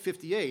John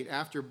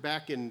 8:58,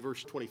 back in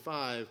verse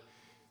 25,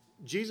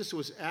 Jesus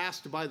was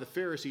asked by the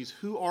Pharisees,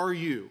 "Who are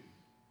you?"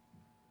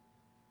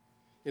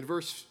 In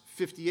verse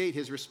 58,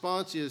 his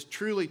response is,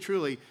 "Truly,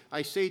 truly,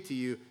 I say to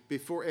you,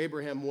 before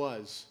Abraham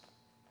was,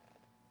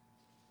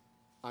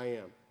 I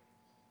am."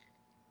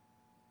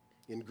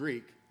 In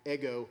Greek,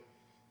 ego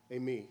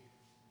eimi,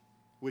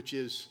 which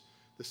is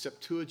the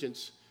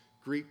Septuagint's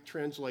Greek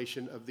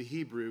translation of the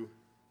Hebrew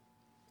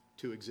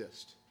to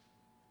exist.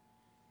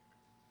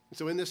 And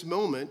so in this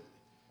moment,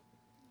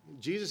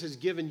 Jesus has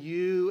given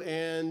you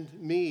and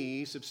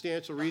me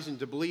substantial reason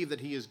to believe that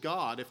he is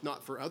God, if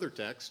not for other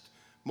texts,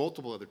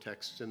 multiple other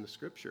texts in the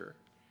Scripture.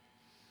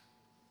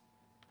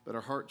 But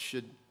our hearts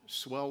should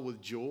swell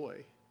with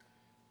joy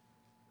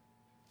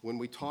when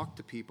we talk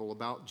to people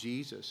about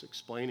Jesus,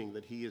 explaining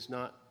that he is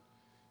not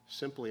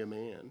simply a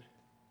man,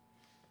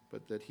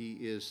 but that he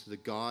is the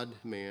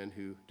God-man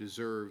who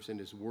deserves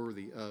and is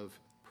worthy of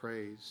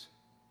praise.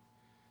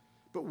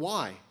 But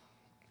why?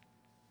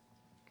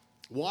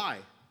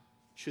 Why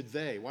should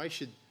they? Why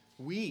should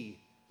we?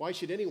 Why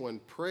should anyone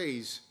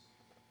praise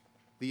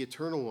the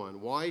Eternal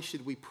One? Why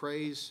should we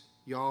praise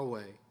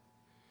Yahweh?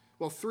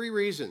 Well, 3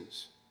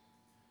 reasons.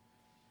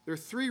 There are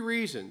 3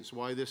 reasons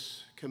why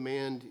this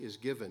command is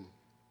given.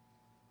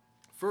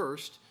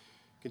 First,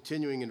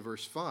 continuing in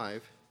verse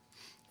 5,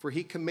 for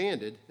he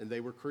commanded and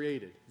they were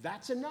created.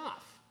 That's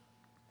enough.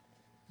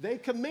 He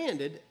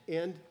commanded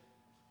and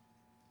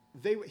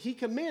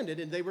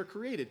they were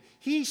created.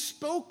 He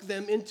spoke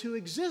them into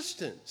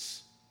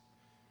existence.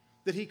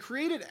 That he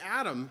created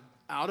Adam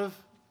out of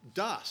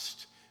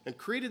dust and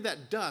created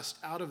that dust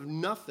out of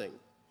nothing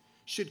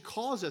should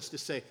cause us to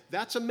say,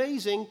 that's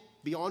amazing,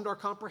 beyond our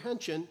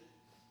comprehension.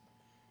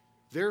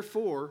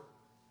 Therefore,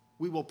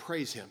 we will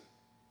praise him.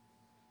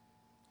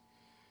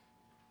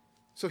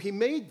 So he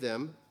made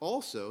them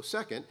also,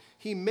 second,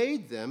 he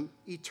made them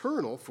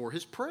eternal for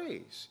his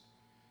praise.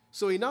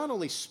 So he not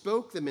only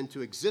spoke them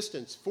into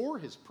existence for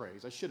his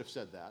praise, I should have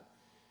said that.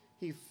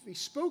 He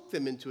spoke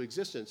them into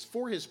existence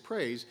for his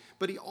praise,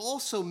 but he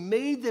also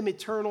made them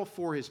eternal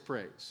for his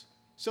praise,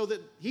 so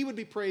that he would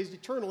be praised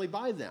eternally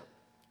by them.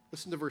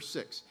 Listen to verse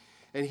 6.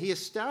 And he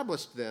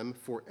established them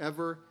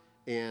forever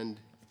and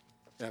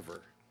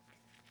ever.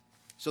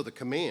 So the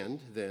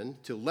command, then,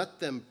 to let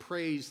them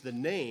praise the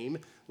name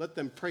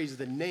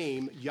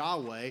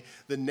Yahweh,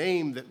 the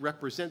name that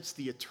represents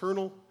the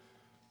Eternal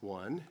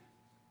One,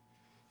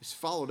 is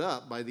followed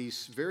up by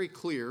these very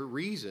clear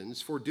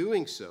reasons for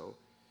doing so.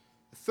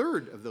 The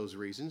third of those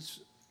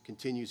reasons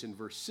continues in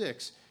verse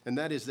 6, and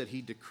that is that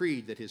he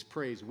decreed that his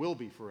praise will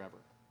be forever.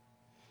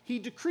 He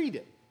decreed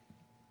it.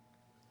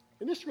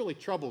 And this really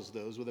troubles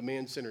those with a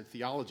man-centered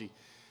theology,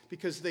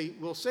 because they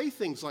will say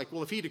things like,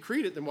 well, if he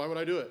decreed it, then why would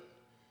I do it?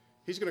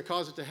 He's going to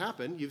cause it to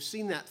happen. You've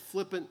seen that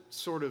flippant,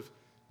 sort of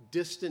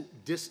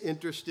distant,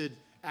 disinterested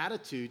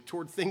attitude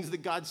toward things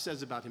that God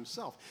says about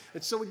himself.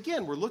 And so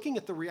again, we're looking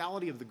at the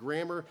reality of the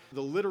grammar,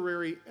 the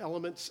literary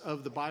elements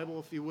of the Bible,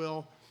 if you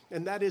will,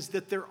 and that is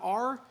that there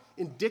are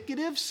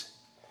indicatives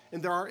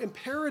and there are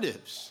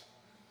imperatives.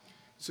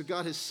 So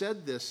God has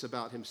said this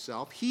about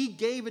himself. He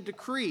gave a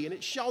decree, and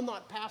it shall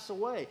not pass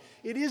away.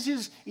 It is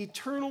his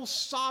eternal,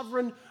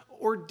 sovereign,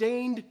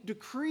 ordained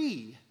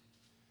decree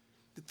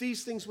that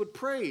these things would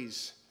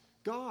praise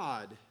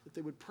God, that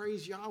they would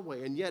praise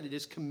Yahweh, and yet it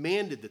is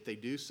commanded that they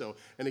do so.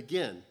 And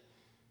again,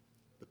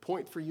 the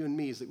point for you and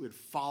me is that we would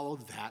follow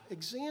that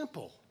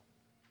example.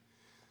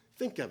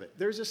 Think of it.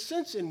 There's a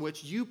sense in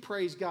which you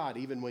praise God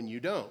even when you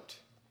don't,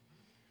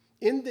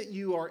 in that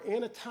you are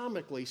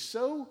anatomically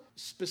so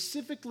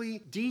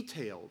specifically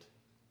detailed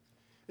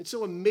and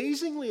so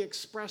amazingly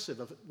expressive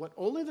of what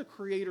only the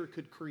Creator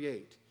could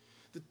create.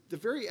 The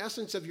very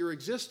essence of your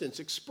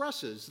existence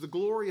expresses the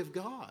glory of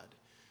God.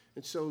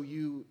 And so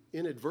you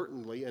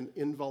inadvertently and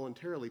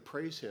involuntarily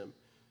praise him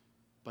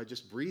by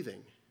just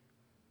breathing.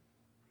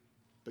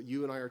 But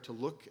you and I are to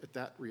look at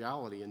that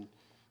reality and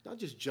not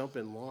just jump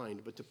in line,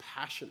 but to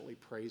passionately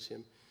praise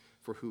him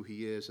for who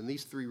he is. And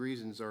these 3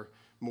 reasons are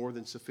more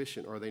than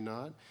sufficient, are they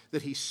not?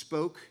 That he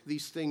spoke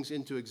these things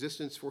into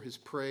existence for his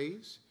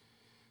praise,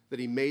 that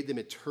he made them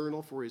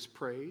eternal for his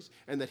praise,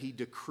 and that he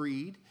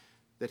decreed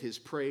that his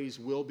praise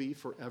will be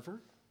forever.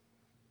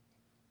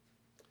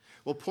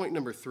 Well, point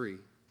number 3.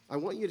 I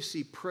want you to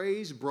see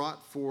praise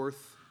brought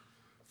forth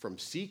from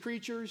sea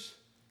creatures,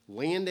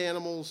 land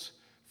animals,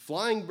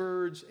 flying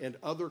birds, and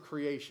other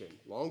creation.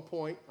 Long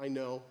point, I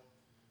know.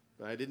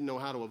 I didn't know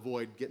how to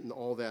avoid getting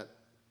all that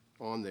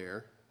on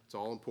there. It's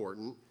all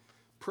important.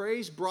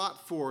 Praise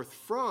brought forth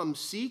from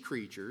sea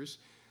creatures,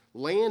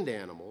 land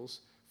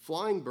animals,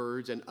 flying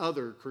birds, and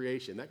other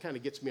creation. That kind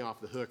of gets me off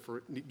the hook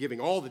for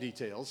giving all the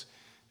details.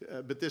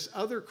 But this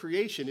other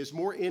creation is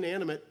more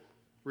inanimate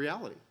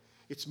reality.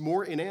 It's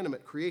more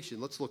inanimate creation.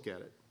 Let's look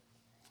at it.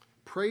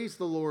 Praise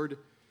the Lord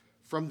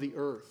from the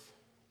earth.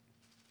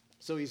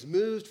 So he's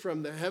moved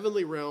from the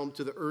heavenly realm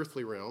to the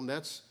earthly realm.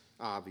 That's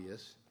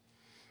obvious.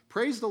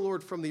 Praise the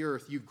Lord from the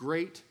earth, you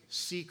great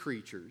sea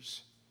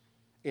creatures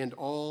and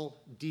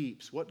all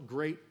deeps. What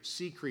great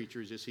sea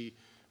creatures is he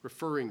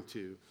referring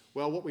to?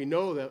 Well, what we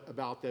know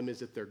about them is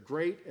that they're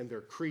great and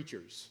they're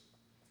creatures.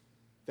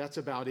 That's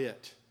about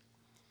it.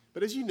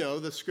 But as you know,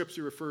 the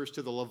scripture refers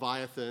to the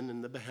Leviathan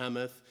and the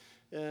Behemoth,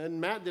 and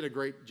Matt did a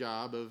great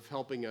job of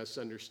helping us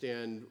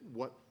understand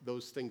what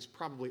those things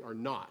probably are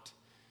not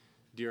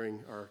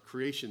during our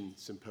creation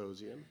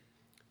symposium.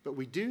 But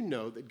we do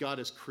know that God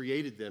has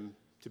created them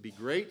to be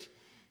great,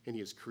 and he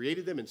has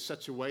created them in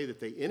such a way that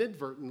they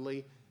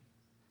inadvertently,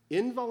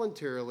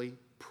 involuntarily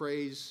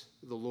praise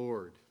the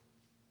Lord.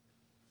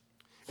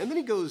 And then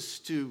he goes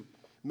to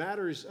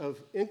matters of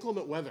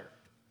inclement weather,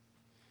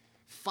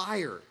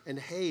 fire and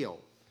hail,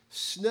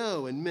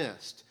 snow and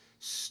mist,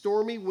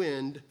 stormy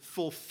wind,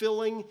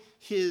 fulfilling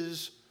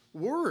his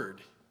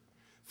word.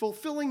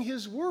 Fulfilling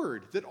his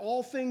word, that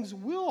all things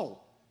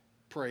will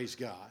praise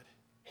God.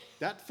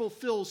 That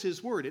fulfills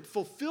his word. It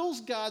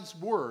fulfills God's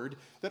word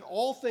that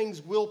all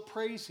things will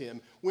praise him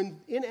when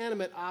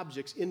inanimate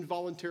objects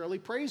involuntarily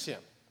praise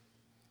him.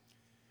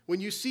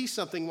 When you see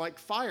something like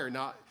fire,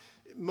 now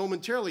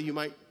momentarily you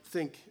might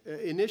think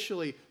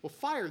initially, well,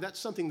 fire, that's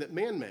something that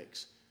man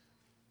makes.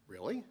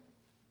 Really?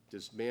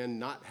 Does man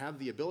not have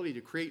the ability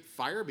to create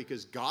fire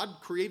because God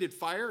created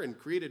fire and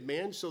created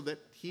man so that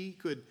he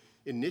could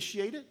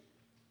initiate it?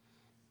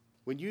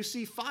 When you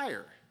see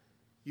fire,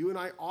 you and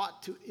I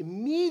ought to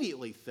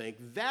immediately think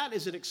that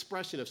is an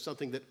expression of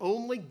something that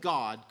only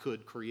God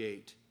could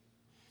create.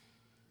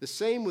 The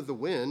same with the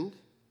wind.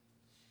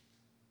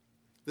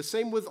 The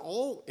same with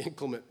all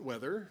inclement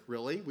weather,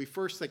 really. We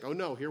first think, oh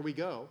no, here we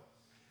go.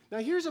 Now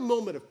here's a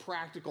moment of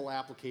practical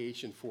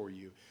application for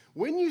you.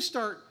 When you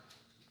start,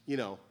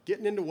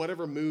 getting into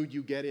whatever mood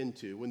you get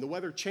into, when the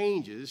weather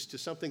changes to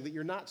something that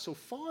you're not so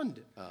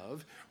fond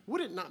of, would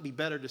it not be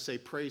better to say,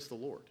 praise the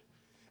Lord?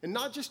 And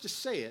not just to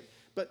say it,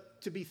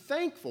 but to be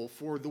thankful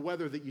for the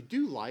weather that you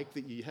do like,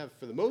 that you have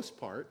for the most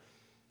part,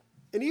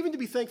 and even to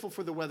be thankful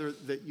for the weather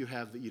that you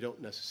have that you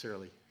don't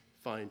necessarily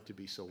find to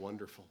be so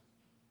wonderful.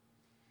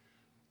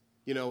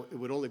 It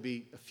would only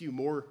be a few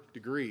more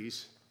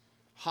degrees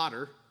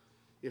hotter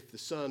if the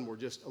sun were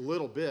just a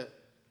little bit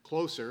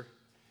closer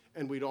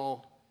and we'd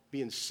all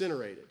be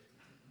incinerated.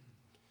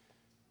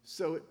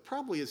 So it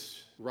probably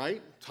is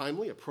right,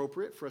 timely,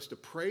 appropriate for us to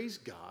praise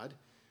God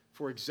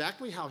for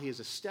exactly how he has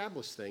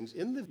established things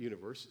in the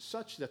universe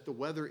such that the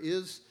weather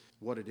is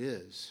what it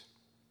is.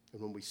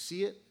 And when we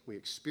see it, we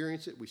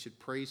experience it, we should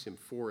praise him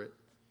for it.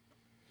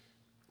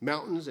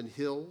 Mountains and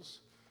hills,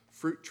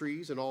 fruit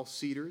trees and all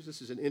cedars.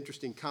 This is an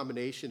interesting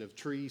combination of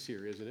trees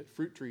here, isn't it?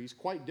 Fruit trees,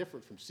 quite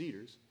different from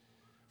cedars.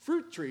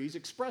 Fruit trees,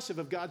 expressive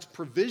of God's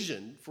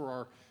provision for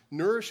our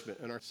nourishment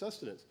and our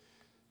sustenance.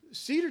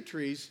 Cedar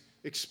trees,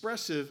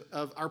 expressive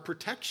of our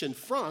protection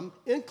from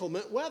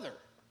inclement weather.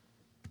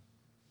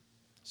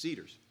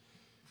 Cedars,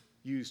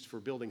 used for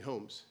building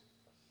homes,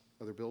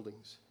 other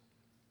buildings.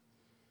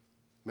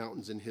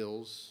 Mountains and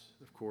hills,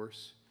 of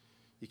course.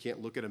 You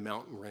can't look at a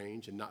mountain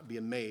range and not be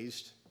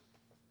amazed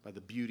by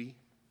the beauty,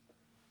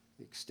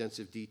 the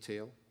extensive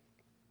detail.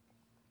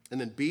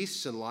 And then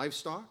beasts and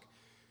livestock,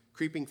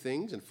 creeping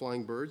things and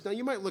flying birds. Now,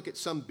 you might look at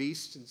some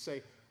beasts and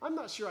say, I'm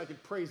not sure I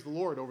could praise the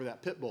Lord over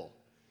that pit bull.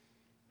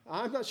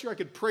 I'm not sure I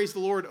could praise the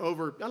Lord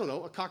over,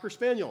 a Cocker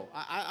Spaniel.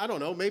 I don't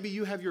know. Maybe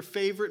you have your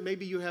favorite.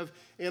 Maybe you have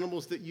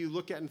animals that you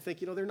look at and think,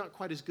 they're not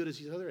quite as good as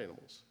these other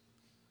animals.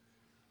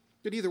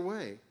 But either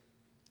way,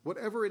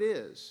 whatever it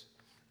is,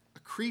 a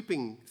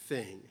creeping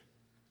thing,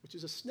 which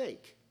is a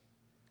snake,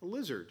 a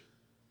lizard,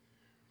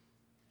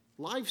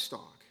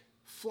 livestock,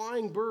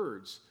 flying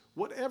birds,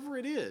 whatever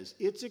it is,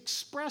 it's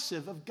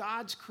expressive of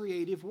God's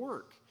creative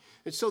work.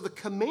 And so the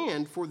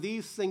command for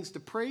these things to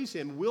praise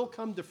him will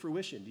come to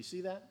fruition. Do you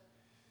see that?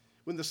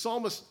 When the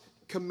psalmist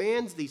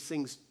commands these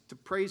things to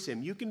praise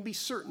him, you can be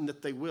certain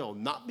that they will,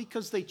 not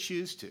because they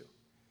choose to,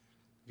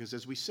 because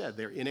as we said,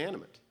 they're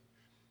inanimate,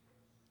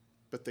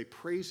 but they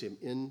praise him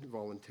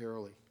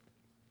involuntarily.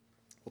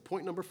 Well,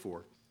 point number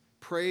 4,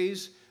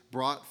 praise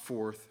brought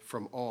forth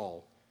from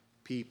all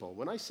people.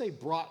 When I say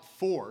brought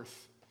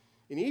forth,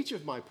 in each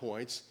of my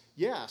points,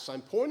 yes,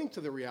 I'm pointing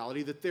to the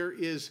reality that there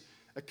is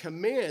a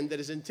command that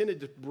is intended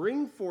to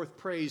bring forth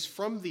praise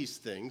from these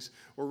things,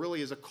 or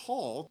really is a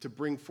call to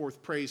bring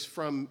forth praise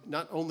from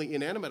not only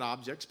inanimate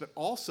objects, but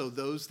also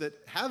those that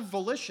have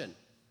volition,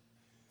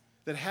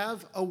 that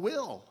have a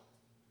will,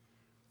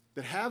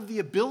 that have the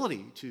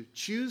ability to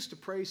choose to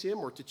praise him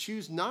or to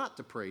choose not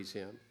to praise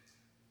him.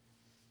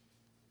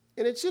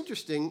 And it's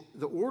interesting,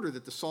 the order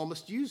that the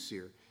psalmist used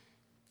here.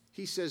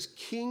 He says,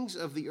 kings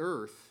of the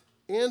earth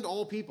and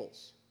all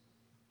peoples.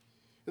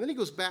 And then he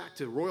goes back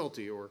to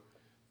royalty or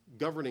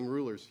governing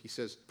rulers. He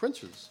says,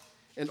 princes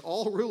and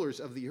all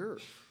rulers of the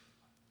earth.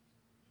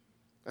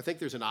 I think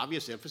there's an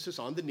obvious emphasis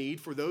on the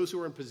need for those who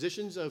are in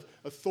positions of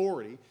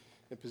authority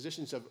and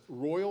positions of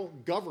royal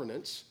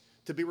governance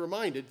to be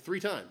reminded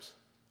 3 times.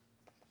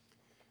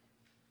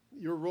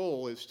 Your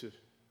role is to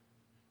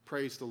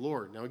praise the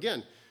Lord. Now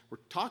again, we're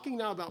talking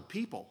now about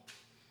people.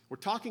 We're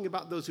talking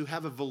about those who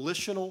have a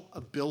volitional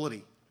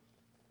ability.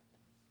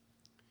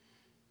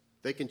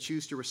 They can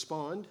choose to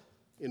respond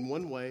in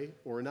one way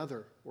or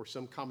another, or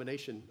some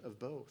combination of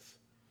both.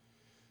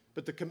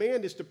 But the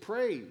command is to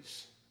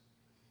praise.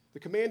 The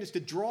command is to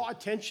draw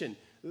attention.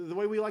 The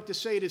way we like to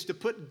say it is to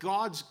put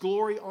God's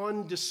glory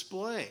on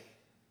display.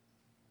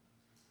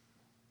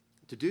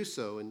 To do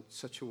so in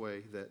such a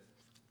way that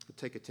to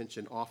take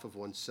attention off of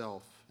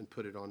oneself and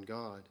put it on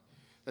God.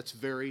 That's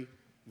very,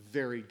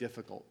 very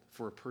difficult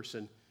for a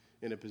person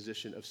in a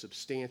position of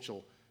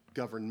substantial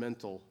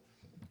governmental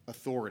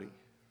authority.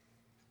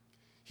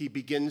 He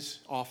begins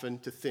often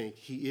to think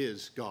he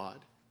is God.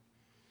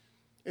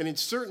 And in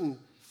certain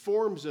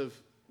forms of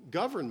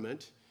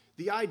government,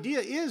 the idea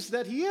is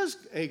that he is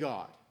a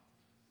God.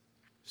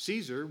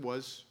 Caesar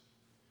was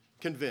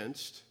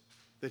convinced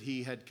that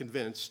he had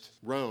convinced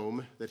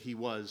Rome that he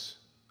was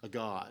a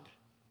god.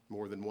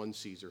 More than one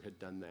Caesar had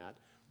done that.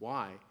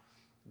 Why?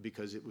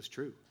 Because it was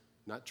true.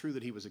 Not true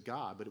that he was a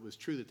god, but it was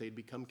true that they'd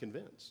become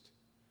convinced.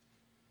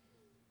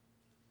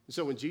 And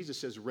so when Jesus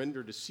says,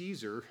 render to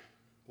Caesar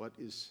what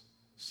is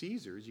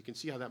Caesar's, you can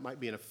see how that might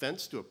be an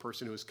offense to a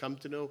person who has come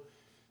to know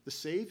the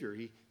Savior.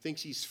 He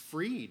thinks he's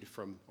freed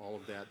from all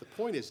of that. The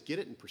point is, get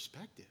it in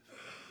perspective.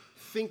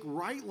 Think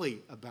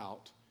rightly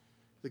about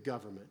the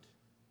government.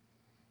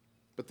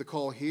 But the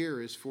call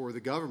here is for the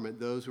government,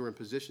 those who are in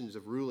positions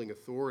of ruling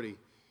authority,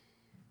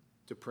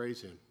 to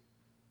praise him.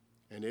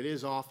 And it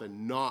is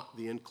often not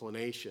the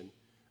inclination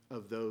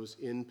of those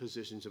in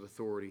positions of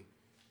authority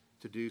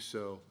to do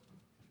so.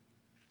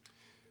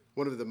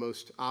 One of the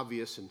most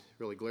obvious and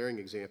really glaring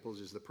examples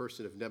is the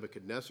person of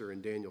Nebuchadnezzar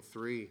in Daniel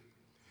 3.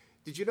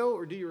 Did you know,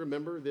 or do you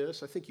remember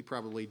this? I think you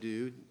probably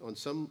do on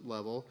some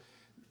level,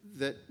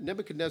 that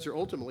Nebuchadnezzar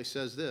ultimately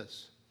says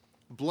this: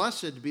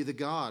 "Blessed be the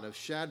God of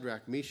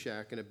Shadrach,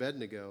 Meshach, and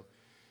Abednego,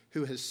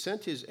 who has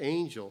sent his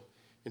angel,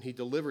 and he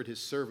delivered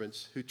his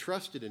servants who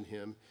trusted in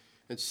him,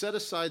 and set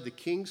aside the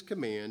king's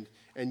command,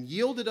 and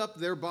yielded up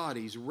their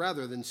bodies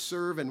rather than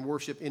serve and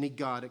worship any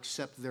god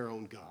except their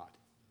own God."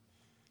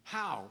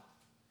 How?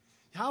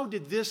 How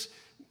did this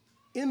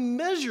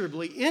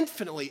immeasurably,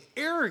 infinitely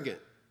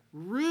arrogant,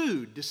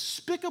 rude,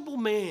 despicable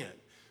man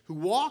who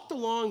walked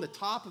along the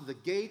top of the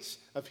gates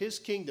of his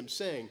kingdom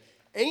saying,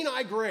 "Ain't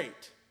I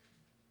great?"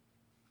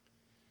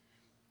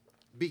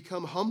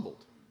 become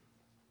humbled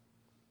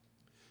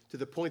to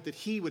the point that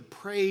he would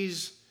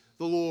praise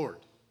the Lord?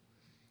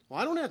 Well,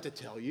 I don't have to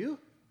tell you.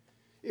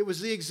 It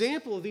was the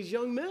example of these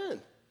young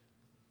men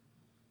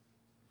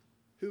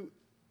who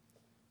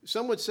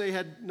some would say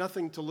had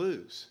nothing to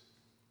lose.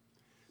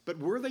 But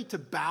were they to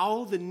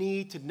bow the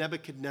knee to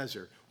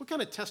Nebuchadnezzar? What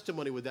kind of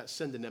testimony would that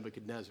send to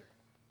Nebuchadnezzar?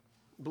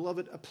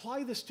 Beloved,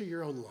 apply this to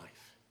your own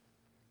life.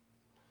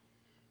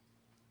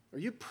 Are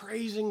you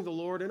praising the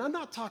Lord? And I'm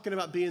not talking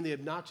about being the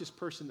obnoxious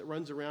person that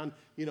runs around,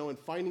 and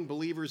finding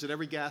believers at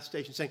every gas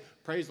station saying,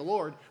 praise the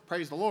Lord,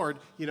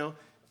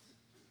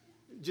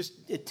 just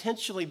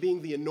intentionally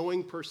being the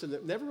annoying person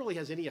that never really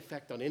has any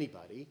effect on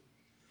anybody.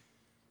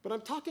 But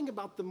I'm talking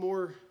about the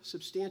more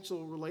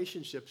substantial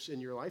relationships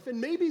in your life, and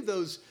maybe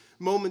those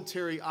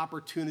momentary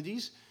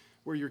opportunities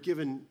where you're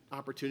given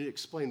opportunity to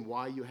explain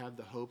why you have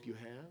the hope you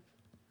have.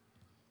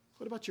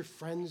 What about your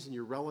friends and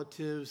your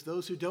relatives,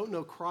 those who don't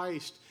know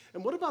Christ?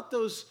 And what about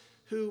those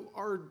who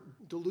are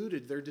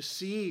deluded? They're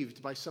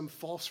deceived by some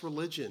false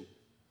religion.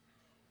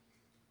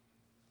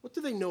 What do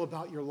they know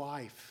about your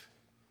life?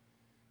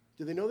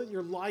 Do they know that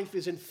your life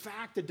is in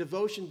fact a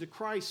devotion to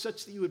Christ,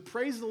 such that you would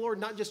praise the Lord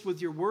not just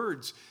with your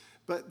words,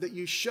 but that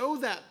you show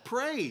that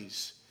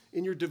praise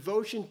in your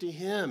devotion to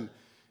him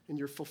and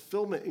your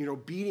fulfillment and your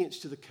obedience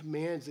to the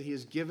commands that he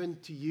has given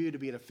to you to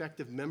be an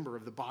effective member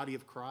of the body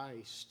of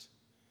Christ?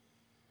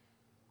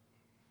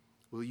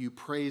 Will you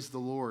praise the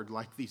Lord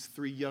like these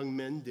three young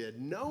men did,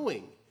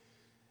 knowing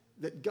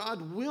that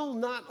God will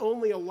not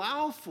only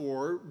allow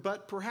for,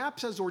 but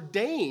perhaps has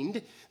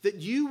ordained that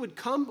you would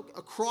come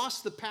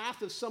across the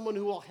path of someone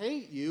who will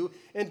hate you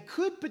and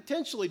could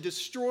potentially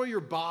destroy your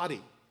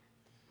body?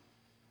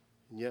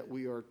 And yet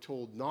we are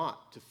told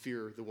not to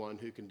fear the one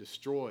who can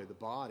destroy the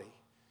body,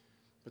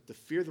 but to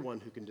fear the one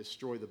who can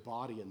destroy the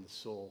body and the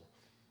soul.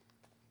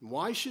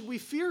 Why should we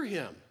fear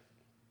him?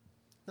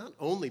 Not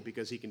only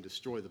because he can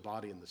destroy the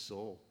body and the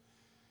soul,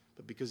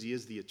 but because he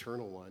is the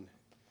eternal one.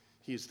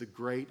 He is the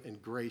great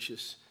and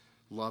gracious,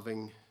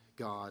 loving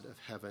God of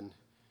heaven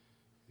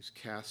who's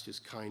cast his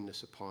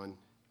kindness upon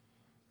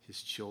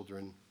his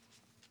children.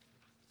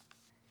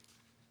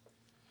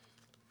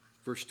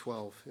 Verse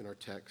 12 in our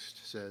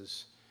text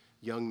says,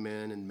 young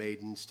men and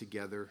maidens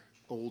together,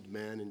 old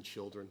men and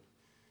children.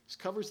 This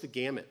covers the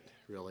gamut,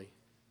 really.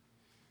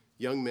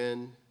 Young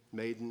men,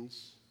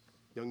 maidens,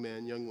 young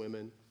men, young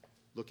women,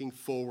 looking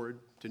forward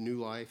to new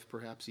life,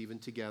 perhaps even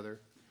together.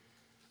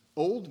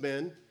 Old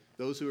men,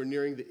 those who are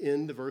nearing the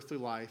end of earthly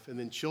life, and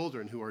then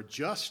children who are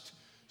just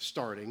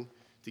starting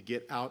to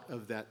get out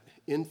of that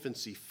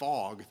infancy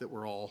fog that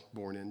we're all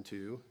born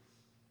into.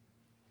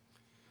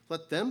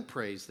 Let them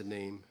praise the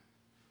name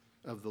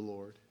of the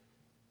Lord.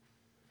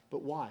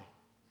 But why?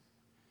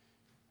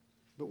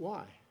 But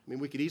why? I mean,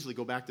 we could easily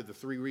go back to the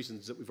three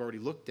reasons that we've already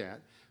looked at,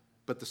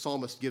 but the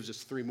psalmist gives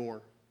us three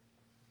more.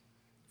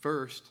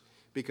 First,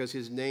 because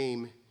his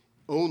name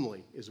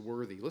only is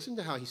worthy. Listen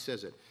to how he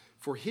says it.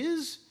 For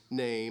his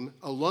name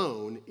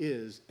alone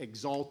is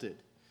exalted.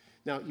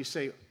 Now, you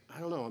say, I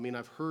don't know. I mean,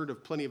 I've heard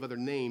of plenty of other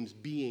names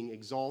being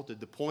exalted.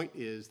 The point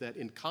is that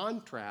in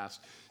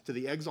contrast to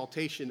the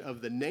exaltation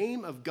of the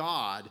name of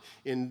God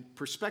in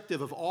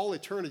perspective of all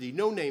eternity,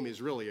 no name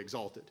is really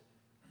exalted.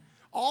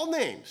 All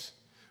names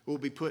will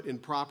be put in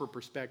proper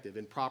perspective,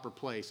 in proper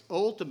place,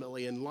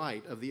 ultimately in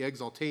light of the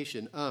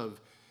exaltation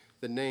of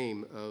the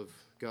name of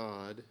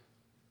God.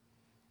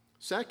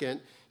 Second,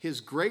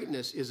 his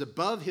greatness is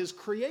above his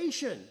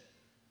creation.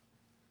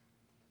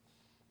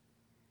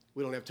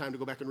 We don't have time to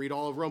go back and read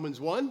all of Romans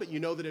 1, but you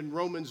know that in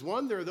Romans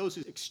 1, there are those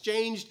who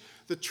exchanged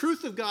the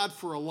truth of God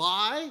for a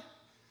lie.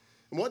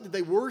 And what did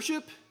they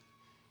worship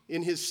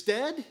in his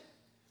stead?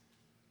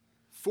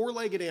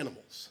 Four-legged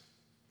animals,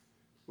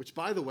 which,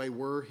 by the way,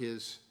 were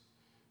his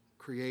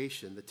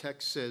creation. The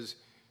text says,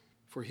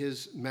 for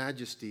his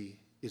majesty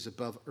is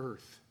above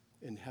earth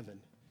and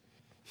heaven.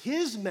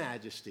 His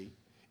majesty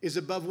is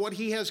above what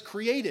he has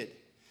created.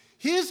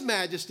 His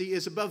majesty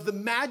is above the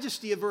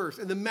majesty of earth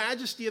and the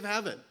majesty of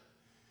heaven.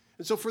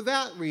 And so for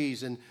that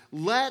reason,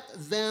 let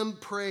them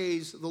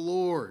praise the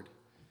Lord.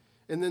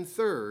 And then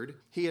third,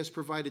 he has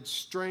provided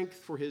strength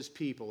for his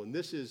people. And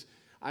this is,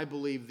 I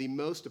believe, the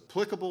most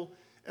applicable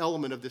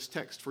element of this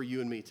text for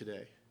you and me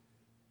today.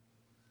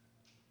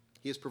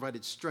 He has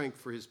provided strength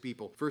for his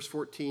people. Verse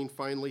 14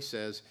 finally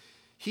says,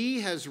 he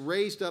has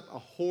raised up a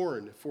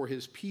horn for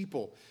his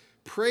people,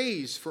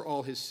 praise for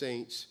all his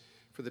saints,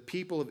 for the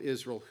people of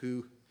Israel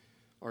who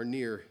are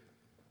near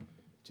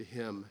to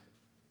him.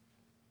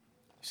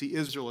 See,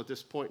 Israel at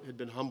this point had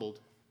been humbled.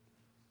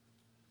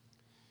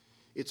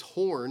 Its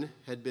horn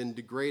had been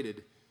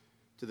degraded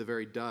to the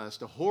very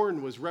dust. A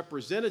horn was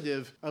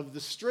representative of the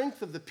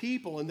strength of the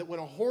people, and that when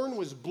a horn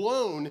was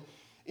blown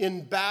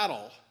in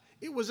battle,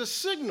 it was a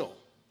signal.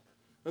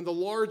 And the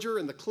larger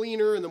and the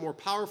cleaner and the more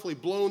powerfully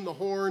blown the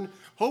horn,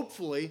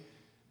 hopefully,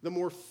 the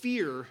more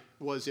fear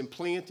was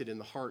implanted in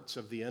the hearts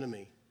of the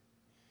enemy.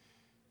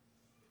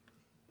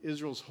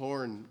 Israel's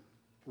horn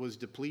was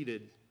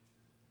depleted.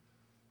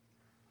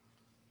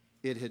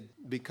 It had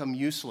become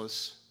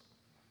useless.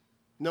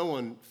 No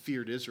one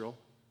feared Israel.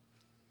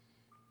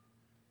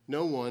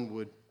 No one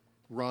would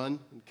run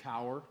and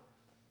cower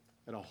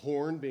at a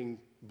horn being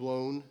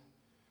blown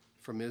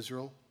from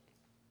Israel.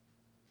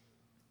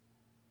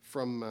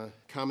 From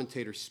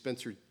commentator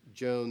Spencer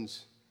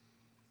Jones,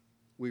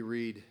 we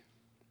read,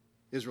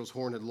 Israel's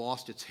horn had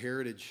lost its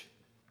heritage.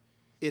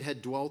 It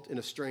had dwelt in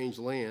a strange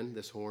land,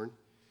 this horn,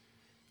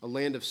 a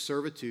land of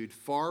servitude,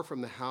 far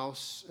from the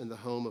house and the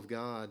home of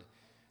God.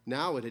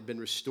 Now it had been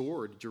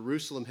restored.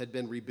 Jerusalem had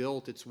been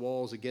rebuilt, its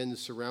walls again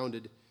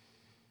surrounded.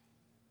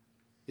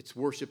 Its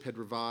worship had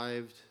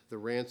revived. The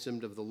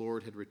ransomed of the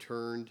Lord had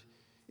returned.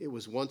 It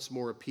was once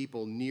more a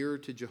people near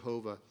to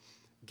Jehovah,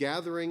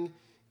 gathering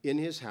in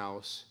his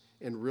house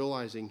and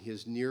realizing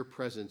his near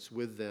presence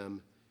with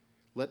them.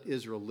 Let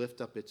Israel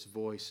lift up its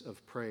voice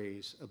of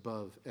praise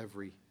above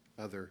every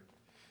other.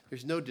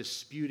 There's no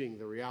disputing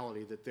the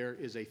reality that there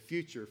is a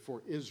future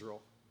for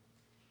Israel.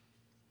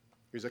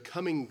 There's a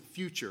coming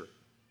future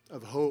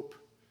of hope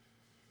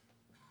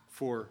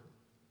for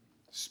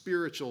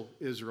spiritual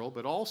Israel,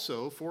 but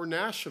also for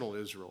national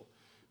Israel.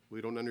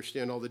 We don't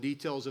understand all the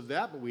details of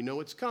that, but we know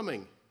it's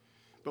coming.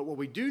 But what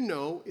we do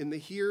know in the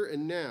here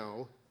and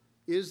now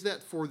is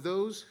that for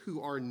those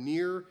who are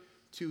near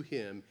to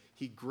him,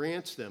 he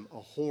grants them a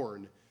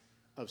horn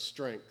of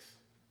strength.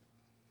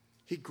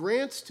 He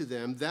grants to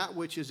them that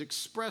which is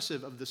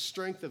expressive of the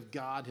strength of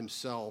God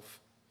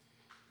himself.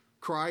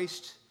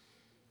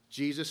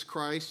 Jesus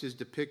Christ is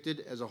depicted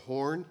as a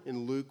horn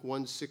in Luke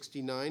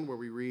 1:69, where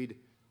we read,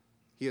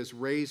 he has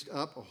raised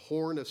up a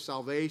horn of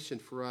salvation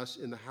for us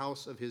in the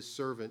house of his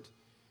servant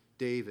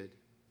David.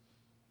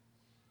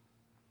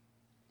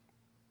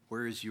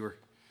 Where is your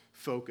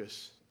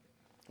focus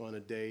on a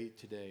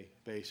day-to-day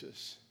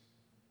basis?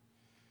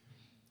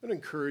 I would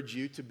encourage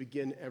you to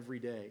begin every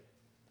day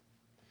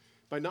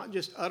by not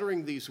just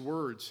uttering these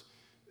words,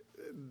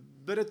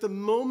 but at the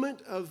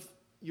moment of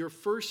your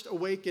first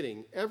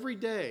awakening, every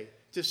day,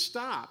 to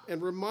stop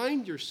and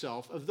remind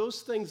yourself of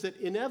those things that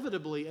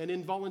inevitably and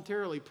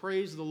involuntarily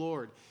praise the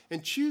Lord,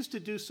 and choose to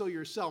do so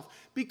yourself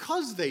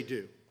because they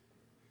do.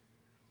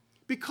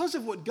 Because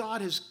of what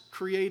God has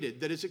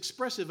created that is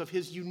expressive of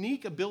his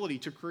unique ability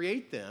to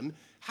create them,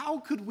 how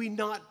could we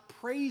not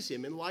praise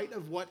him in light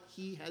of what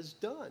he has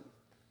done?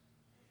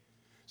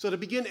 So to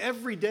begin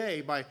every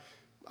day by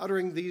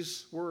uttering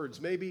these words,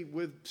 maybe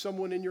with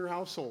someone in your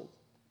household,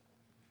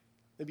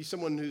 maybe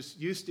someone who's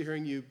used to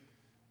hearing you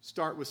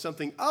start with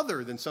something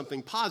other than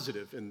something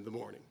positive in the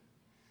morning,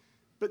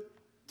 but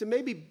to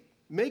maybe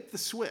make the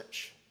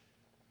switch,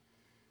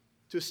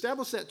 to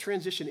establish that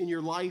transition in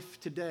your life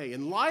today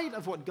in light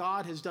of what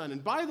God has done.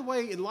 And by the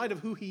way, in light of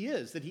who he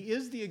is, that he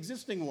is the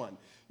existing one.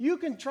 You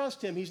can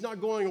trust him. He's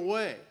not going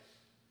away.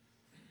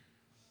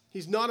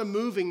 He's not a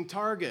moving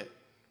target.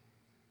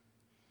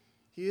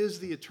 He is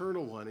the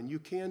eternal one, and you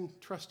can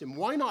trust him.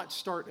 Why not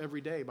start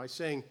every day by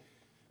saying,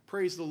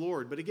 praise the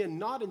Lord. But again,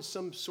 not in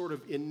some sort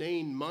of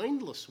inane,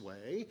 mindless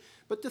way,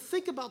 but to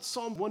think about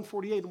Psalm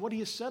 148 and what he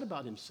has said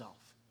about himself.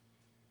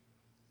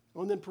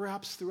 And then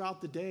perhaps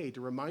throughout the day to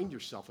remind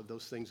yourself of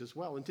those things as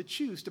well and to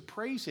choose to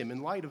praise him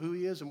in light of who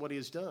he is and what he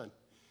has done.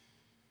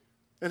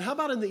 And how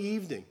about in the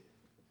evening?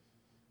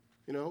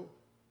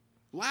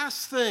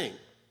 Last thing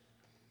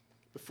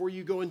before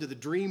you go into the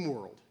dream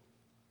world,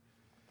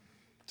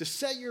 to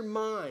set your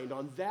mind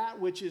on that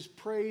which is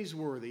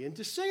praiseworthy and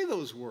to say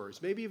those words,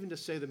 maybe even to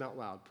say them out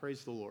loud.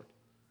 Praise the Lord.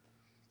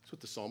 That's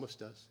what the psalmist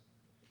does.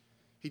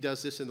 He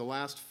does this in the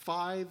last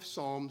 5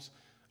 Psalms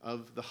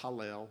of the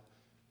Hallel,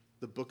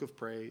 the book of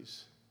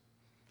praise.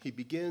 He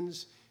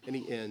begins and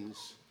he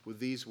ends with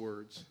these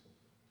words.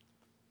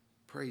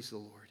 Praise the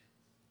Lord.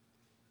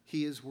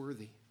 He is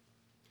worthy.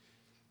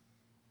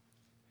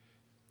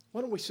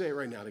 Why don't we say it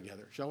right now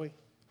together, shall we?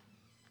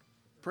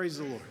 Praise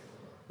the Lord.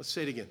 Let's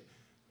say it again.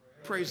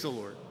 Praise the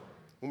Lord.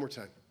 One more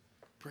time.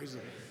 Praise the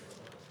Lord.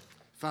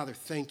 Father,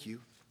 thank you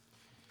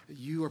that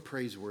you are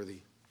praiseworthy.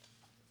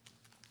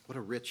 What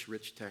a rich,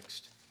 rich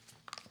text.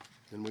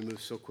 And we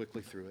move so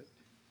quickly through it.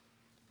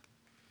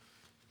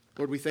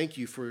 Lord, we thank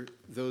you for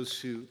those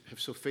who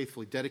have so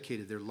faithfully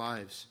dedicated their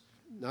lives,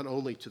 not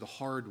only to the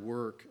hard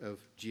work of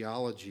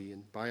geology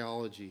and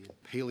biology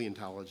and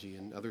paleontology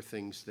and other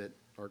things that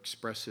are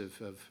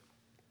expressive of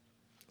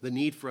the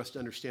need for us to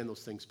understand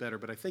those things better,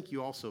 but I thank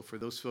you also for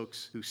those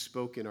folks who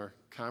spoke in our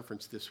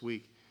conference this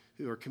week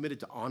who are committed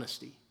to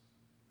honesty.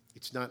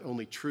 It's not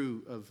only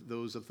true of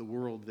those of the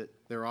world that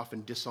they're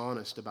often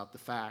dishonest about the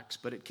facts,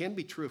 but it can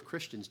be true of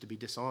Christians to be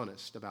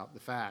dishonest about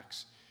the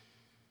facts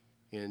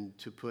and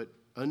to put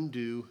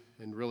undue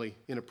and really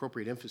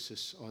inappropriate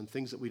emphasis on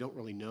things that we don't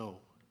really know.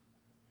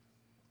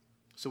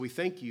 So we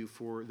thank you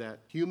for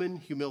that human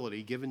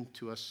humility given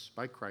to us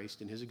by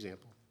Christ in his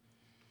example.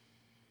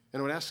 And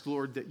I would ask,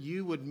 Lord, that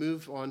you would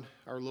move on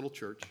our little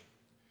church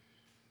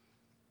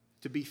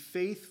to be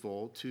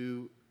faithful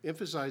to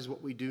emphasize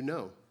what we do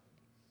know,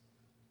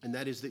 and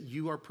that is that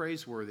you are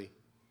praiseworthy,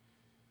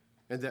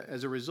 and that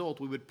as a result,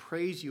 we would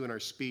praise you in our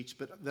speech,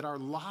 but that our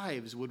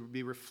lives would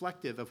be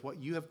reflective of what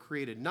you have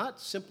created, not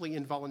simply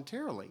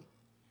involuntarily,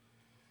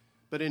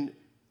 but in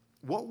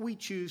what we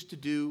choose to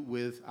do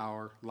with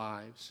our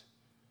lives,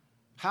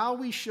 how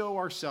we show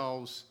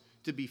ourselves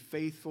to be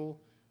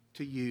faithful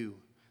to you,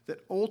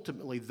 that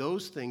ultimately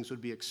those things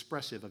would be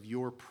expressive of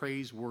your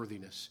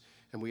praiseworthiness.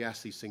 And we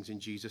ask these things in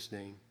Jesus'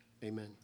 name. Amen.